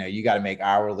you know, you got to make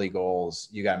hourly goals.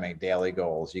 You got to make daily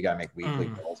goals. You got to make weekly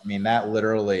goals. I mean, that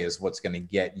literally is what's going to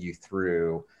get you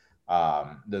through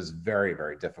those very,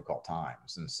 very difficult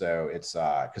times. And so it's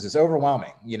because it's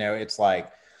overwhelming, you know, it's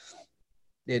like,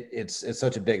 it's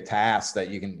such a big task that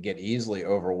you can get easily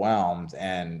overwhelmed.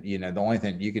 And, you know, the only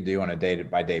thing you could do on a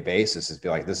day-by-day basis is be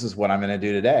like, this is what I'm going to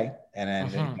do today. And then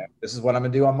you know, this is what I'm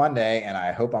going to do on Monday. And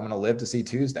I hope I'm going to live to see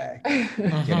Tuesday.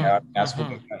 You know, that's what,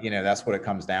 you know, that's what it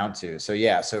comes down to. So,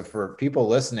 yeah. So for people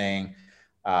listening,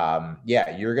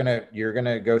 you're going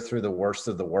to go through the worst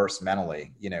of the worst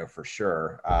mentally, you know, for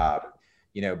sure.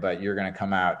 You know, but you're going to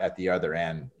come out at the other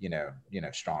end, you know,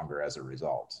 stronger as a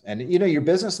result. And, you know, your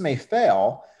business may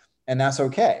fail, and that's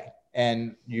okay.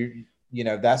 And you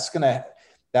know, that's going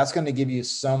to give you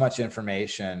so much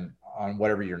information on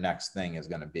whatever your next thing is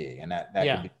going to be. And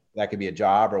that could be a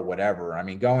job or whatever. I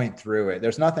mean, going through it,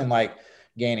 there's nothing like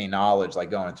gaining knowledge,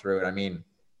 like going through it. I mean,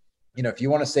 you know, if you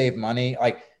want to save money,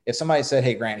 like if somebody said,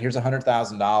 hey, Grant, here's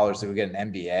 $100,000 to go get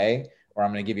an MBA, or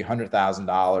I'm going to give you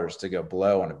 $100,000 to go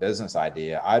blow on a business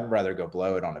idea, I'd rather go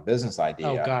blow it on a business idea.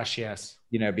 Oh gosh, yes.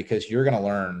 You know, because you're going to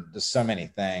learn just so many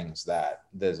things that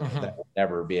will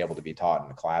never be able to be taught in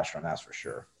the classroom. That's for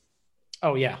sure.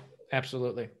 Oh yeah,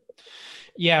 absolutely.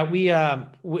 Yeah,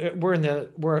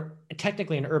 we're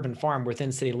technically an urban farm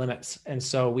within city limits, and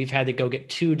so we've had to go get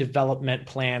 2 development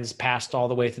plans passed all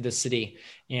the way through the city,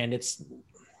 and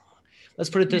let's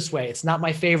put it this way. It's not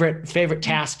my favorite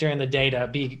task during the day to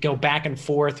go back and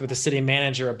forth with the city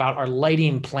manager about our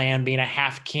lighting plan being a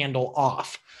half candle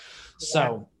off.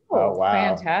 So, oh,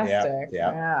 wow. Fantastic.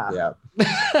 Yeah.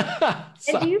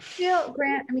 And do you feel,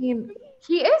 Grant, I mean,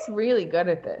 he is really good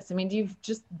at this. I mean, do you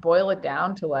just boil it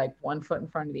down to like one foot in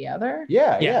front of the other?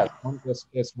 Yeah.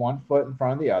 It's one foot in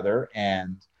front of the other,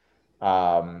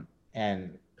 um,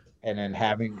 and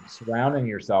then surrounding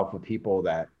yourself with people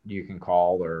that you can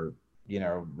call or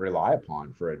rely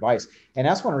upon for advice. And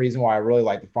that's one reason why I really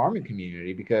like the farming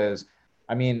community, because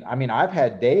I've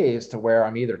had days to where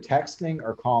I'm either texting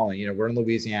or calling. We're in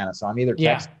Louisiana, so I'm either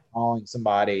texting, calling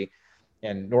somebody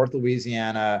in North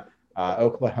Louisiana,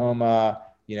 Oklahoma,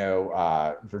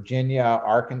 Virginia,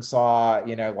 Arkansas.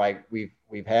 Like we've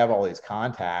have all these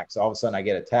contacts. All of a sudden, I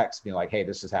get a text being like, "Hey,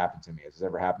 this has happened to me. Has this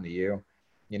ever happened to you?"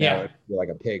 It'd be like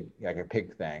a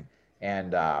pig thing,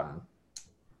 and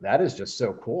that is just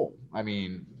so cool. I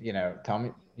mean, tell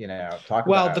me, talk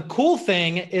about. The cool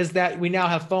thing is that we now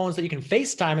have phones that you can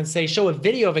FaceTime and say, show a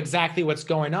video of exactly what's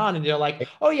going on. And you're like,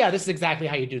 oh yeah, this is exactly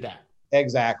how you do that.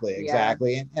 Exactly.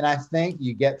 And I think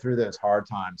you get through those hard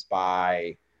times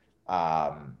by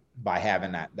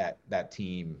having that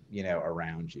team,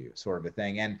 around you, sort of a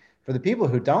thing. And for the people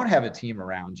who don't have a team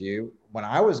around you, when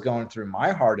I was going through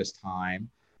my hardest time,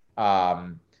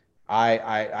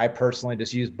 I personally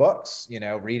just used books.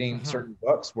 Reading certain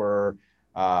books were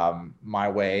my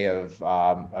way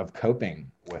of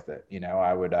coping with it.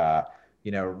 I would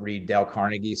read Dale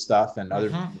Carnegie stuff and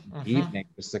other evenings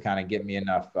just to kind of give me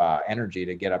enough energy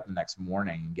to get up the next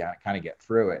morning and kind of get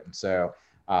through it. And so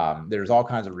there's all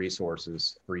kinds of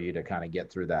resources for you to kind of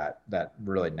get through that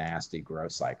really nasty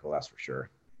growth cycle. That's for sure.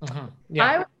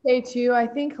 I would say too, I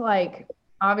think like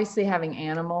obviously having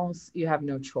animals, you have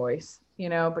no choice,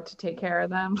 but to take care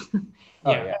of them.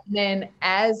 And then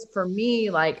as for me,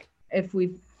 like as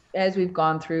we've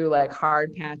gone through like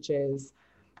hard patches,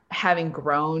 having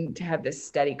grown to have this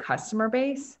steady customer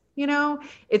base,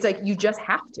 it's like, you just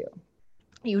have to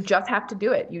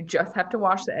do it. You just have to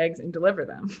wash the eggs and deliver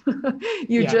them.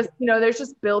 Just, there's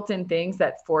just built-in things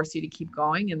that force you to keep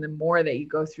going. And the more that you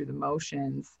go through the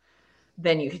motions,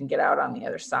 then you can get out on the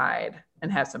other side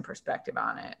and have some perspective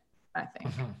on it, I think.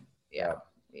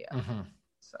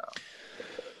 So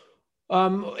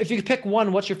if you could pick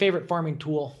one, what's your favorite farming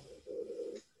tool?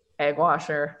 Egg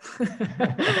washer.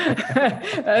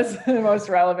 That's the most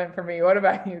relevant for me. What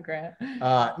about you, Grant?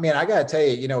 Man, I gotta tell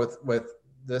you, with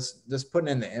this putting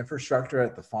in the infrastructure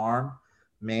at the farm,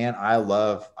 man, I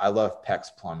love PEX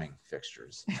plumbing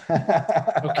fixtures.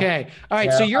 Okay. All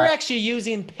right. So you're actually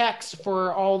using PEX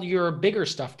for all your bigger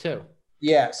stuff too.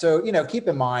 Yeah. So, keep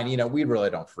in mind, we really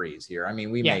don't freeze here. I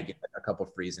mean, we may get a couple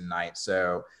of freezing nights.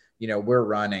 So, we're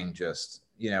running just,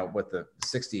 with the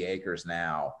 60 acres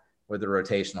now with the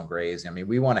rotational grazing. I mean,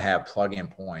 we want to have plug-in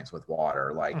points with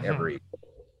water, like every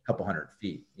couple 100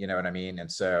 feet, you know what I mean?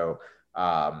 And so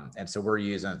we're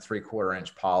using 3/4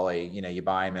 inch poly, you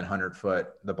buy them in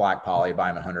 100-foot, the black poly, buy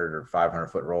them in 100 or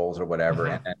 500-foot rolls or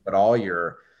whatever. But all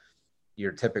your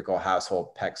typical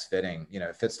household PEX fitting,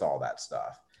 it fits all that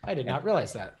stuff. I did not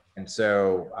realize that. And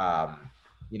so,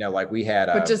 like we had,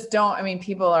 but just don't, I mean,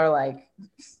 people are like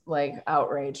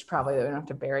outraged probably that we don't have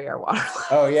to bury our water lines.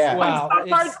 Oh yeah. Wow. Some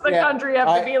parts of the country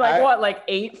have to be like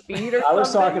 8 feet or something. I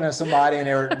was talking to somebody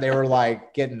and they were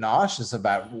like getting nauseous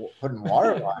about putting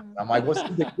water lines. I'm like, what's the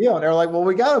big deal? And they're like, well,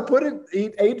 we got to put it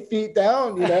 8 feet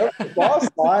down, the boss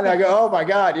line. I go, oh my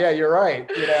God. Yeah, you're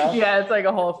right. Yeah. It's like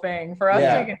a whole thing for us.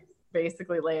 We can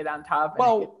basically lay it on top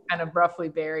and kind of roughly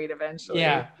buried eventually.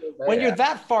 Yeah. When you're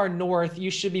that far north, you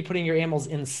should be putting your animals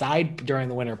inside during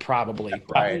the winter, probably.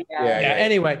 Right. Yeah.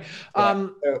 Anyway.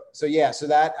 So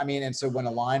that, and so when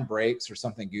a line breaks or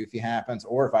something goofy happens,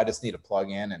 or if I just need to plug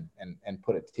in and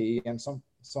put a T in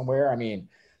somewhere,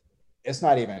 it's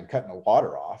not even cutting the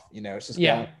water off, it's just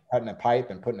cutting a pipe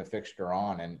and putting a fixture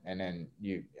on. And then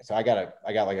so I got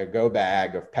like a go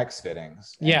bag of PEX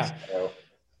fittings. So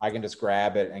I can just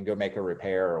grab it and go make a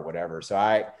repair or whatever. So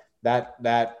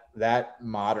that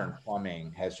modern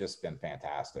plumbing has just been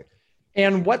fantastic.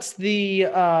 And what's the,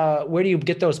 where do you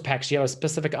get those PEX? Do you have a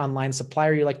specific online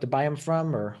supplier you like to buy them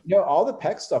from, or? All the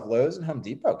PEX stuff, Lowe's and Home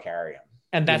Depot carry them.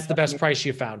 And that's the best price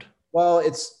you found? Well,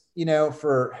 it's,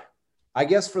 I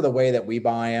guess for the way that we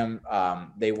buy them,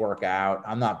 they work out.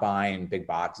 I'm not buying big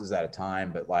boxes at a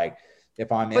time, but like, if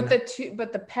I'm but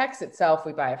the PEX itself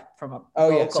we buy from a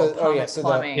local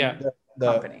plumbing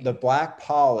company. The black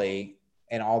poly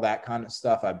and all that kind of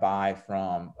stuff I buy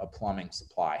from a plumbing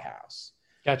supply house.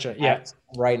 Gotcha. Yeah.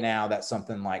 Right now, that's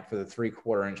something like for the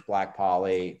 3/4 inch black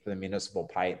poly for the municipal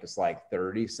pipe, it's like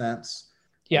 30 cents.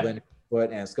 Yeah.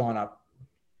 Foot, and it's going up.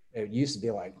 It used to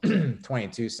be like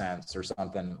 22 cents or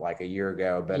something like a year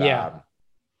ago, but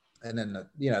and then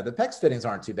the PEX fittings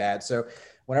aren't too bad. So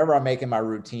whenever I'm making my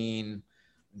routine,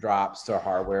 drops to a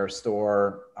hardware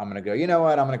store, I'm going to go, you know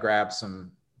what, I'm going to grab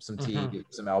some tea, Mm-hmm.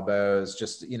 some elbows,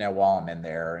 just, while I'm in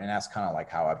there. And that's kind of like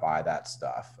how I buy that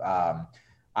stuff.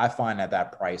 I find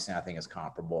that pricing, I think, is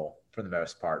comparable for the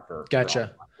most part for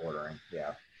Gotcha. ordering.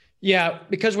 Yeah. Yeah,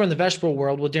 because we're in the vegetable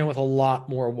world, we're dealing with a lot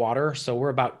more water. So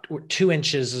we're 2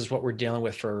 inches is what we're dealing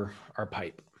with for our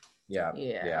pipe. Yeah.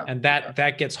 And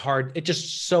that gets hard. It's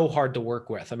just so hard to work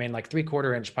with. I mean, like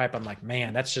 3/4 inch pipe, I'm like,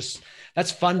 man, that's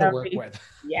fun to work with.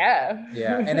 Yeah.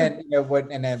 Yeah. And then,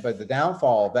 but the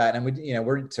downfall of that, and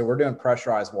we're doing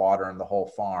pressurized water in the whole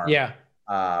farm. Yeah.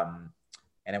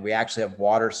 And then we actually have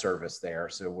water service there.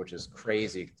 So, which is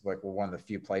crazy. Like, we're one of the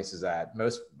few places that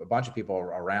a bunch of people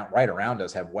right around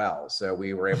us have wells. So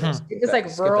we were able to it's like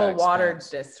rural water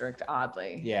district,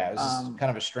 oddly. Yeah. It was just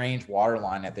kind of a strange water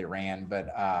line that they ran,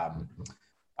 but,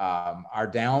 our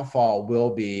downfall will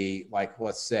be, like,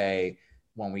 let's say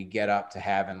when we get up to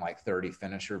having like 30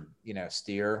 finisher,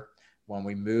 steer, when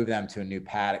we move them to a new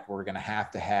paddock, we're going to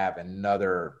have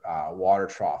another water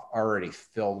trough already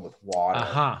filled with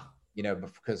water.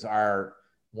 Because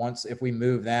if we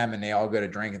move them and they all go to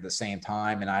drink at the same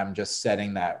time, and I'm just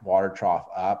setting that water trough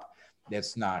up,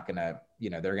 it's not going to,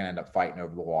 they're going to end up fighting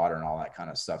over the water and all that kind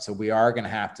of stuff. So we are going to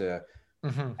have to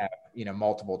have,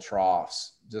 multiple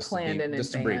troughs just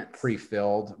to be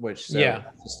pre-filled, which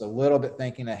just a little bit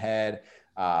thinking ahead.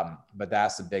 But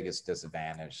that's the biggest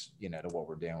disadvantage, to what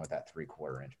we're doing with that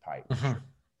 3/4 inch pipe.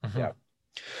 Yeah.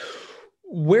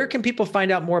 Where can people find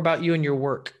out more about you and your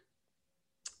work?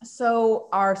 So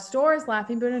our store is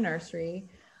Laughing Buddha Nursery,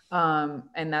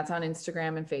 and that's on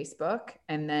Instagram and Facebook.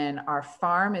 And then our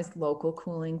farm is Local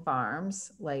Cooling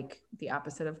Farms, like the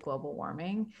opposite of global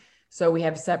warming. So we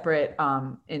have separate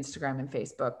Instagram and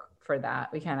Facebook for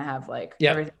that. We kind of have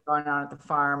everything going on at the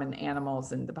farm and the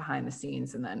animals and the behind the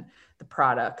scenes, and then the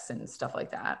products and stuff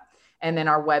like that. And then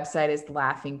our website is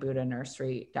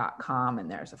laughingbuddhanursery.com,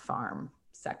 and there's a farm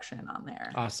section on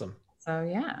there. Awesome. So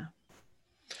yeah.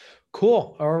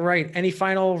 Cool. All right. Any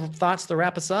final thoughts to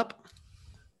wrap us up?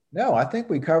 No, I think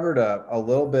we covered a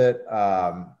little bit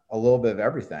of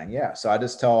everything. Yeah. So I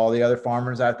just tell all the other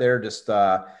farmers out there, just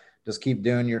keep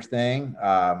doing your thing,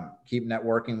 keep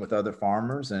networking with other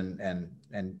farmers, and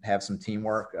have some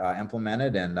teamwork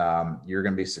implemented, and you're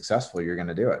going to be successful. You're going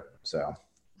to do it. So,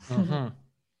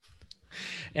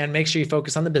 and make sure you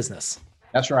focus on the business.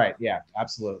 That's right. Yeah,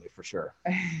 absolutely. For sure.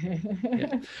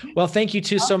 Well, thank you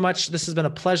two so much. This has been a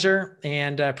pleasure,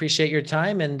 and appreciate your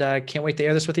time, and can't wait to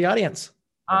air this with the audience.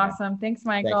 Awesome. Thanks,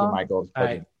 Michael. Thank you, Michael. All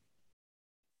right.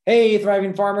 Hey,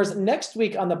 Thriving Farmers. Next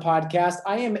week on the podcast,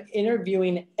 I am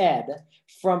interviewing Ed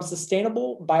from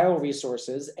Sustainable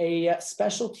Bioresources, a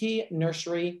specialty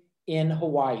nursery in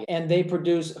Hawaii. And they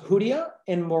produce Hoodia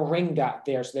and Moringa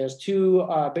there. So there's two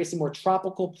basically more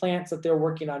tropical plants that they're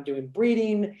working on doing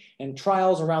breeding and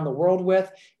trials around the world with.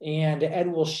 And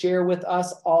Ed will share with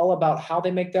us all about how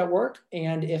they make that work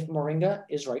and if Moringa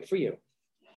is right for you.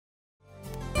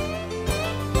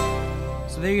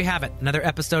 So there you have it, another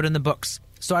episode in the books.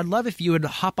 So I'd love if you would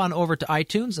hop on over to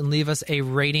iTunes and leave us a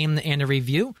rating and a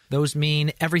review. Those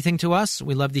mean everything to us.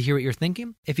 We love to hear what you're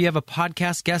thinking. If you have a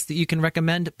podcast guest that you can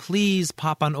recommend, please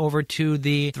pop on over to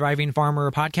the Thriving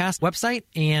Farmer Podcast website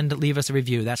and leave us a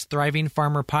review. That's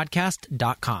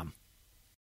thrivingfarmerpodcast.com.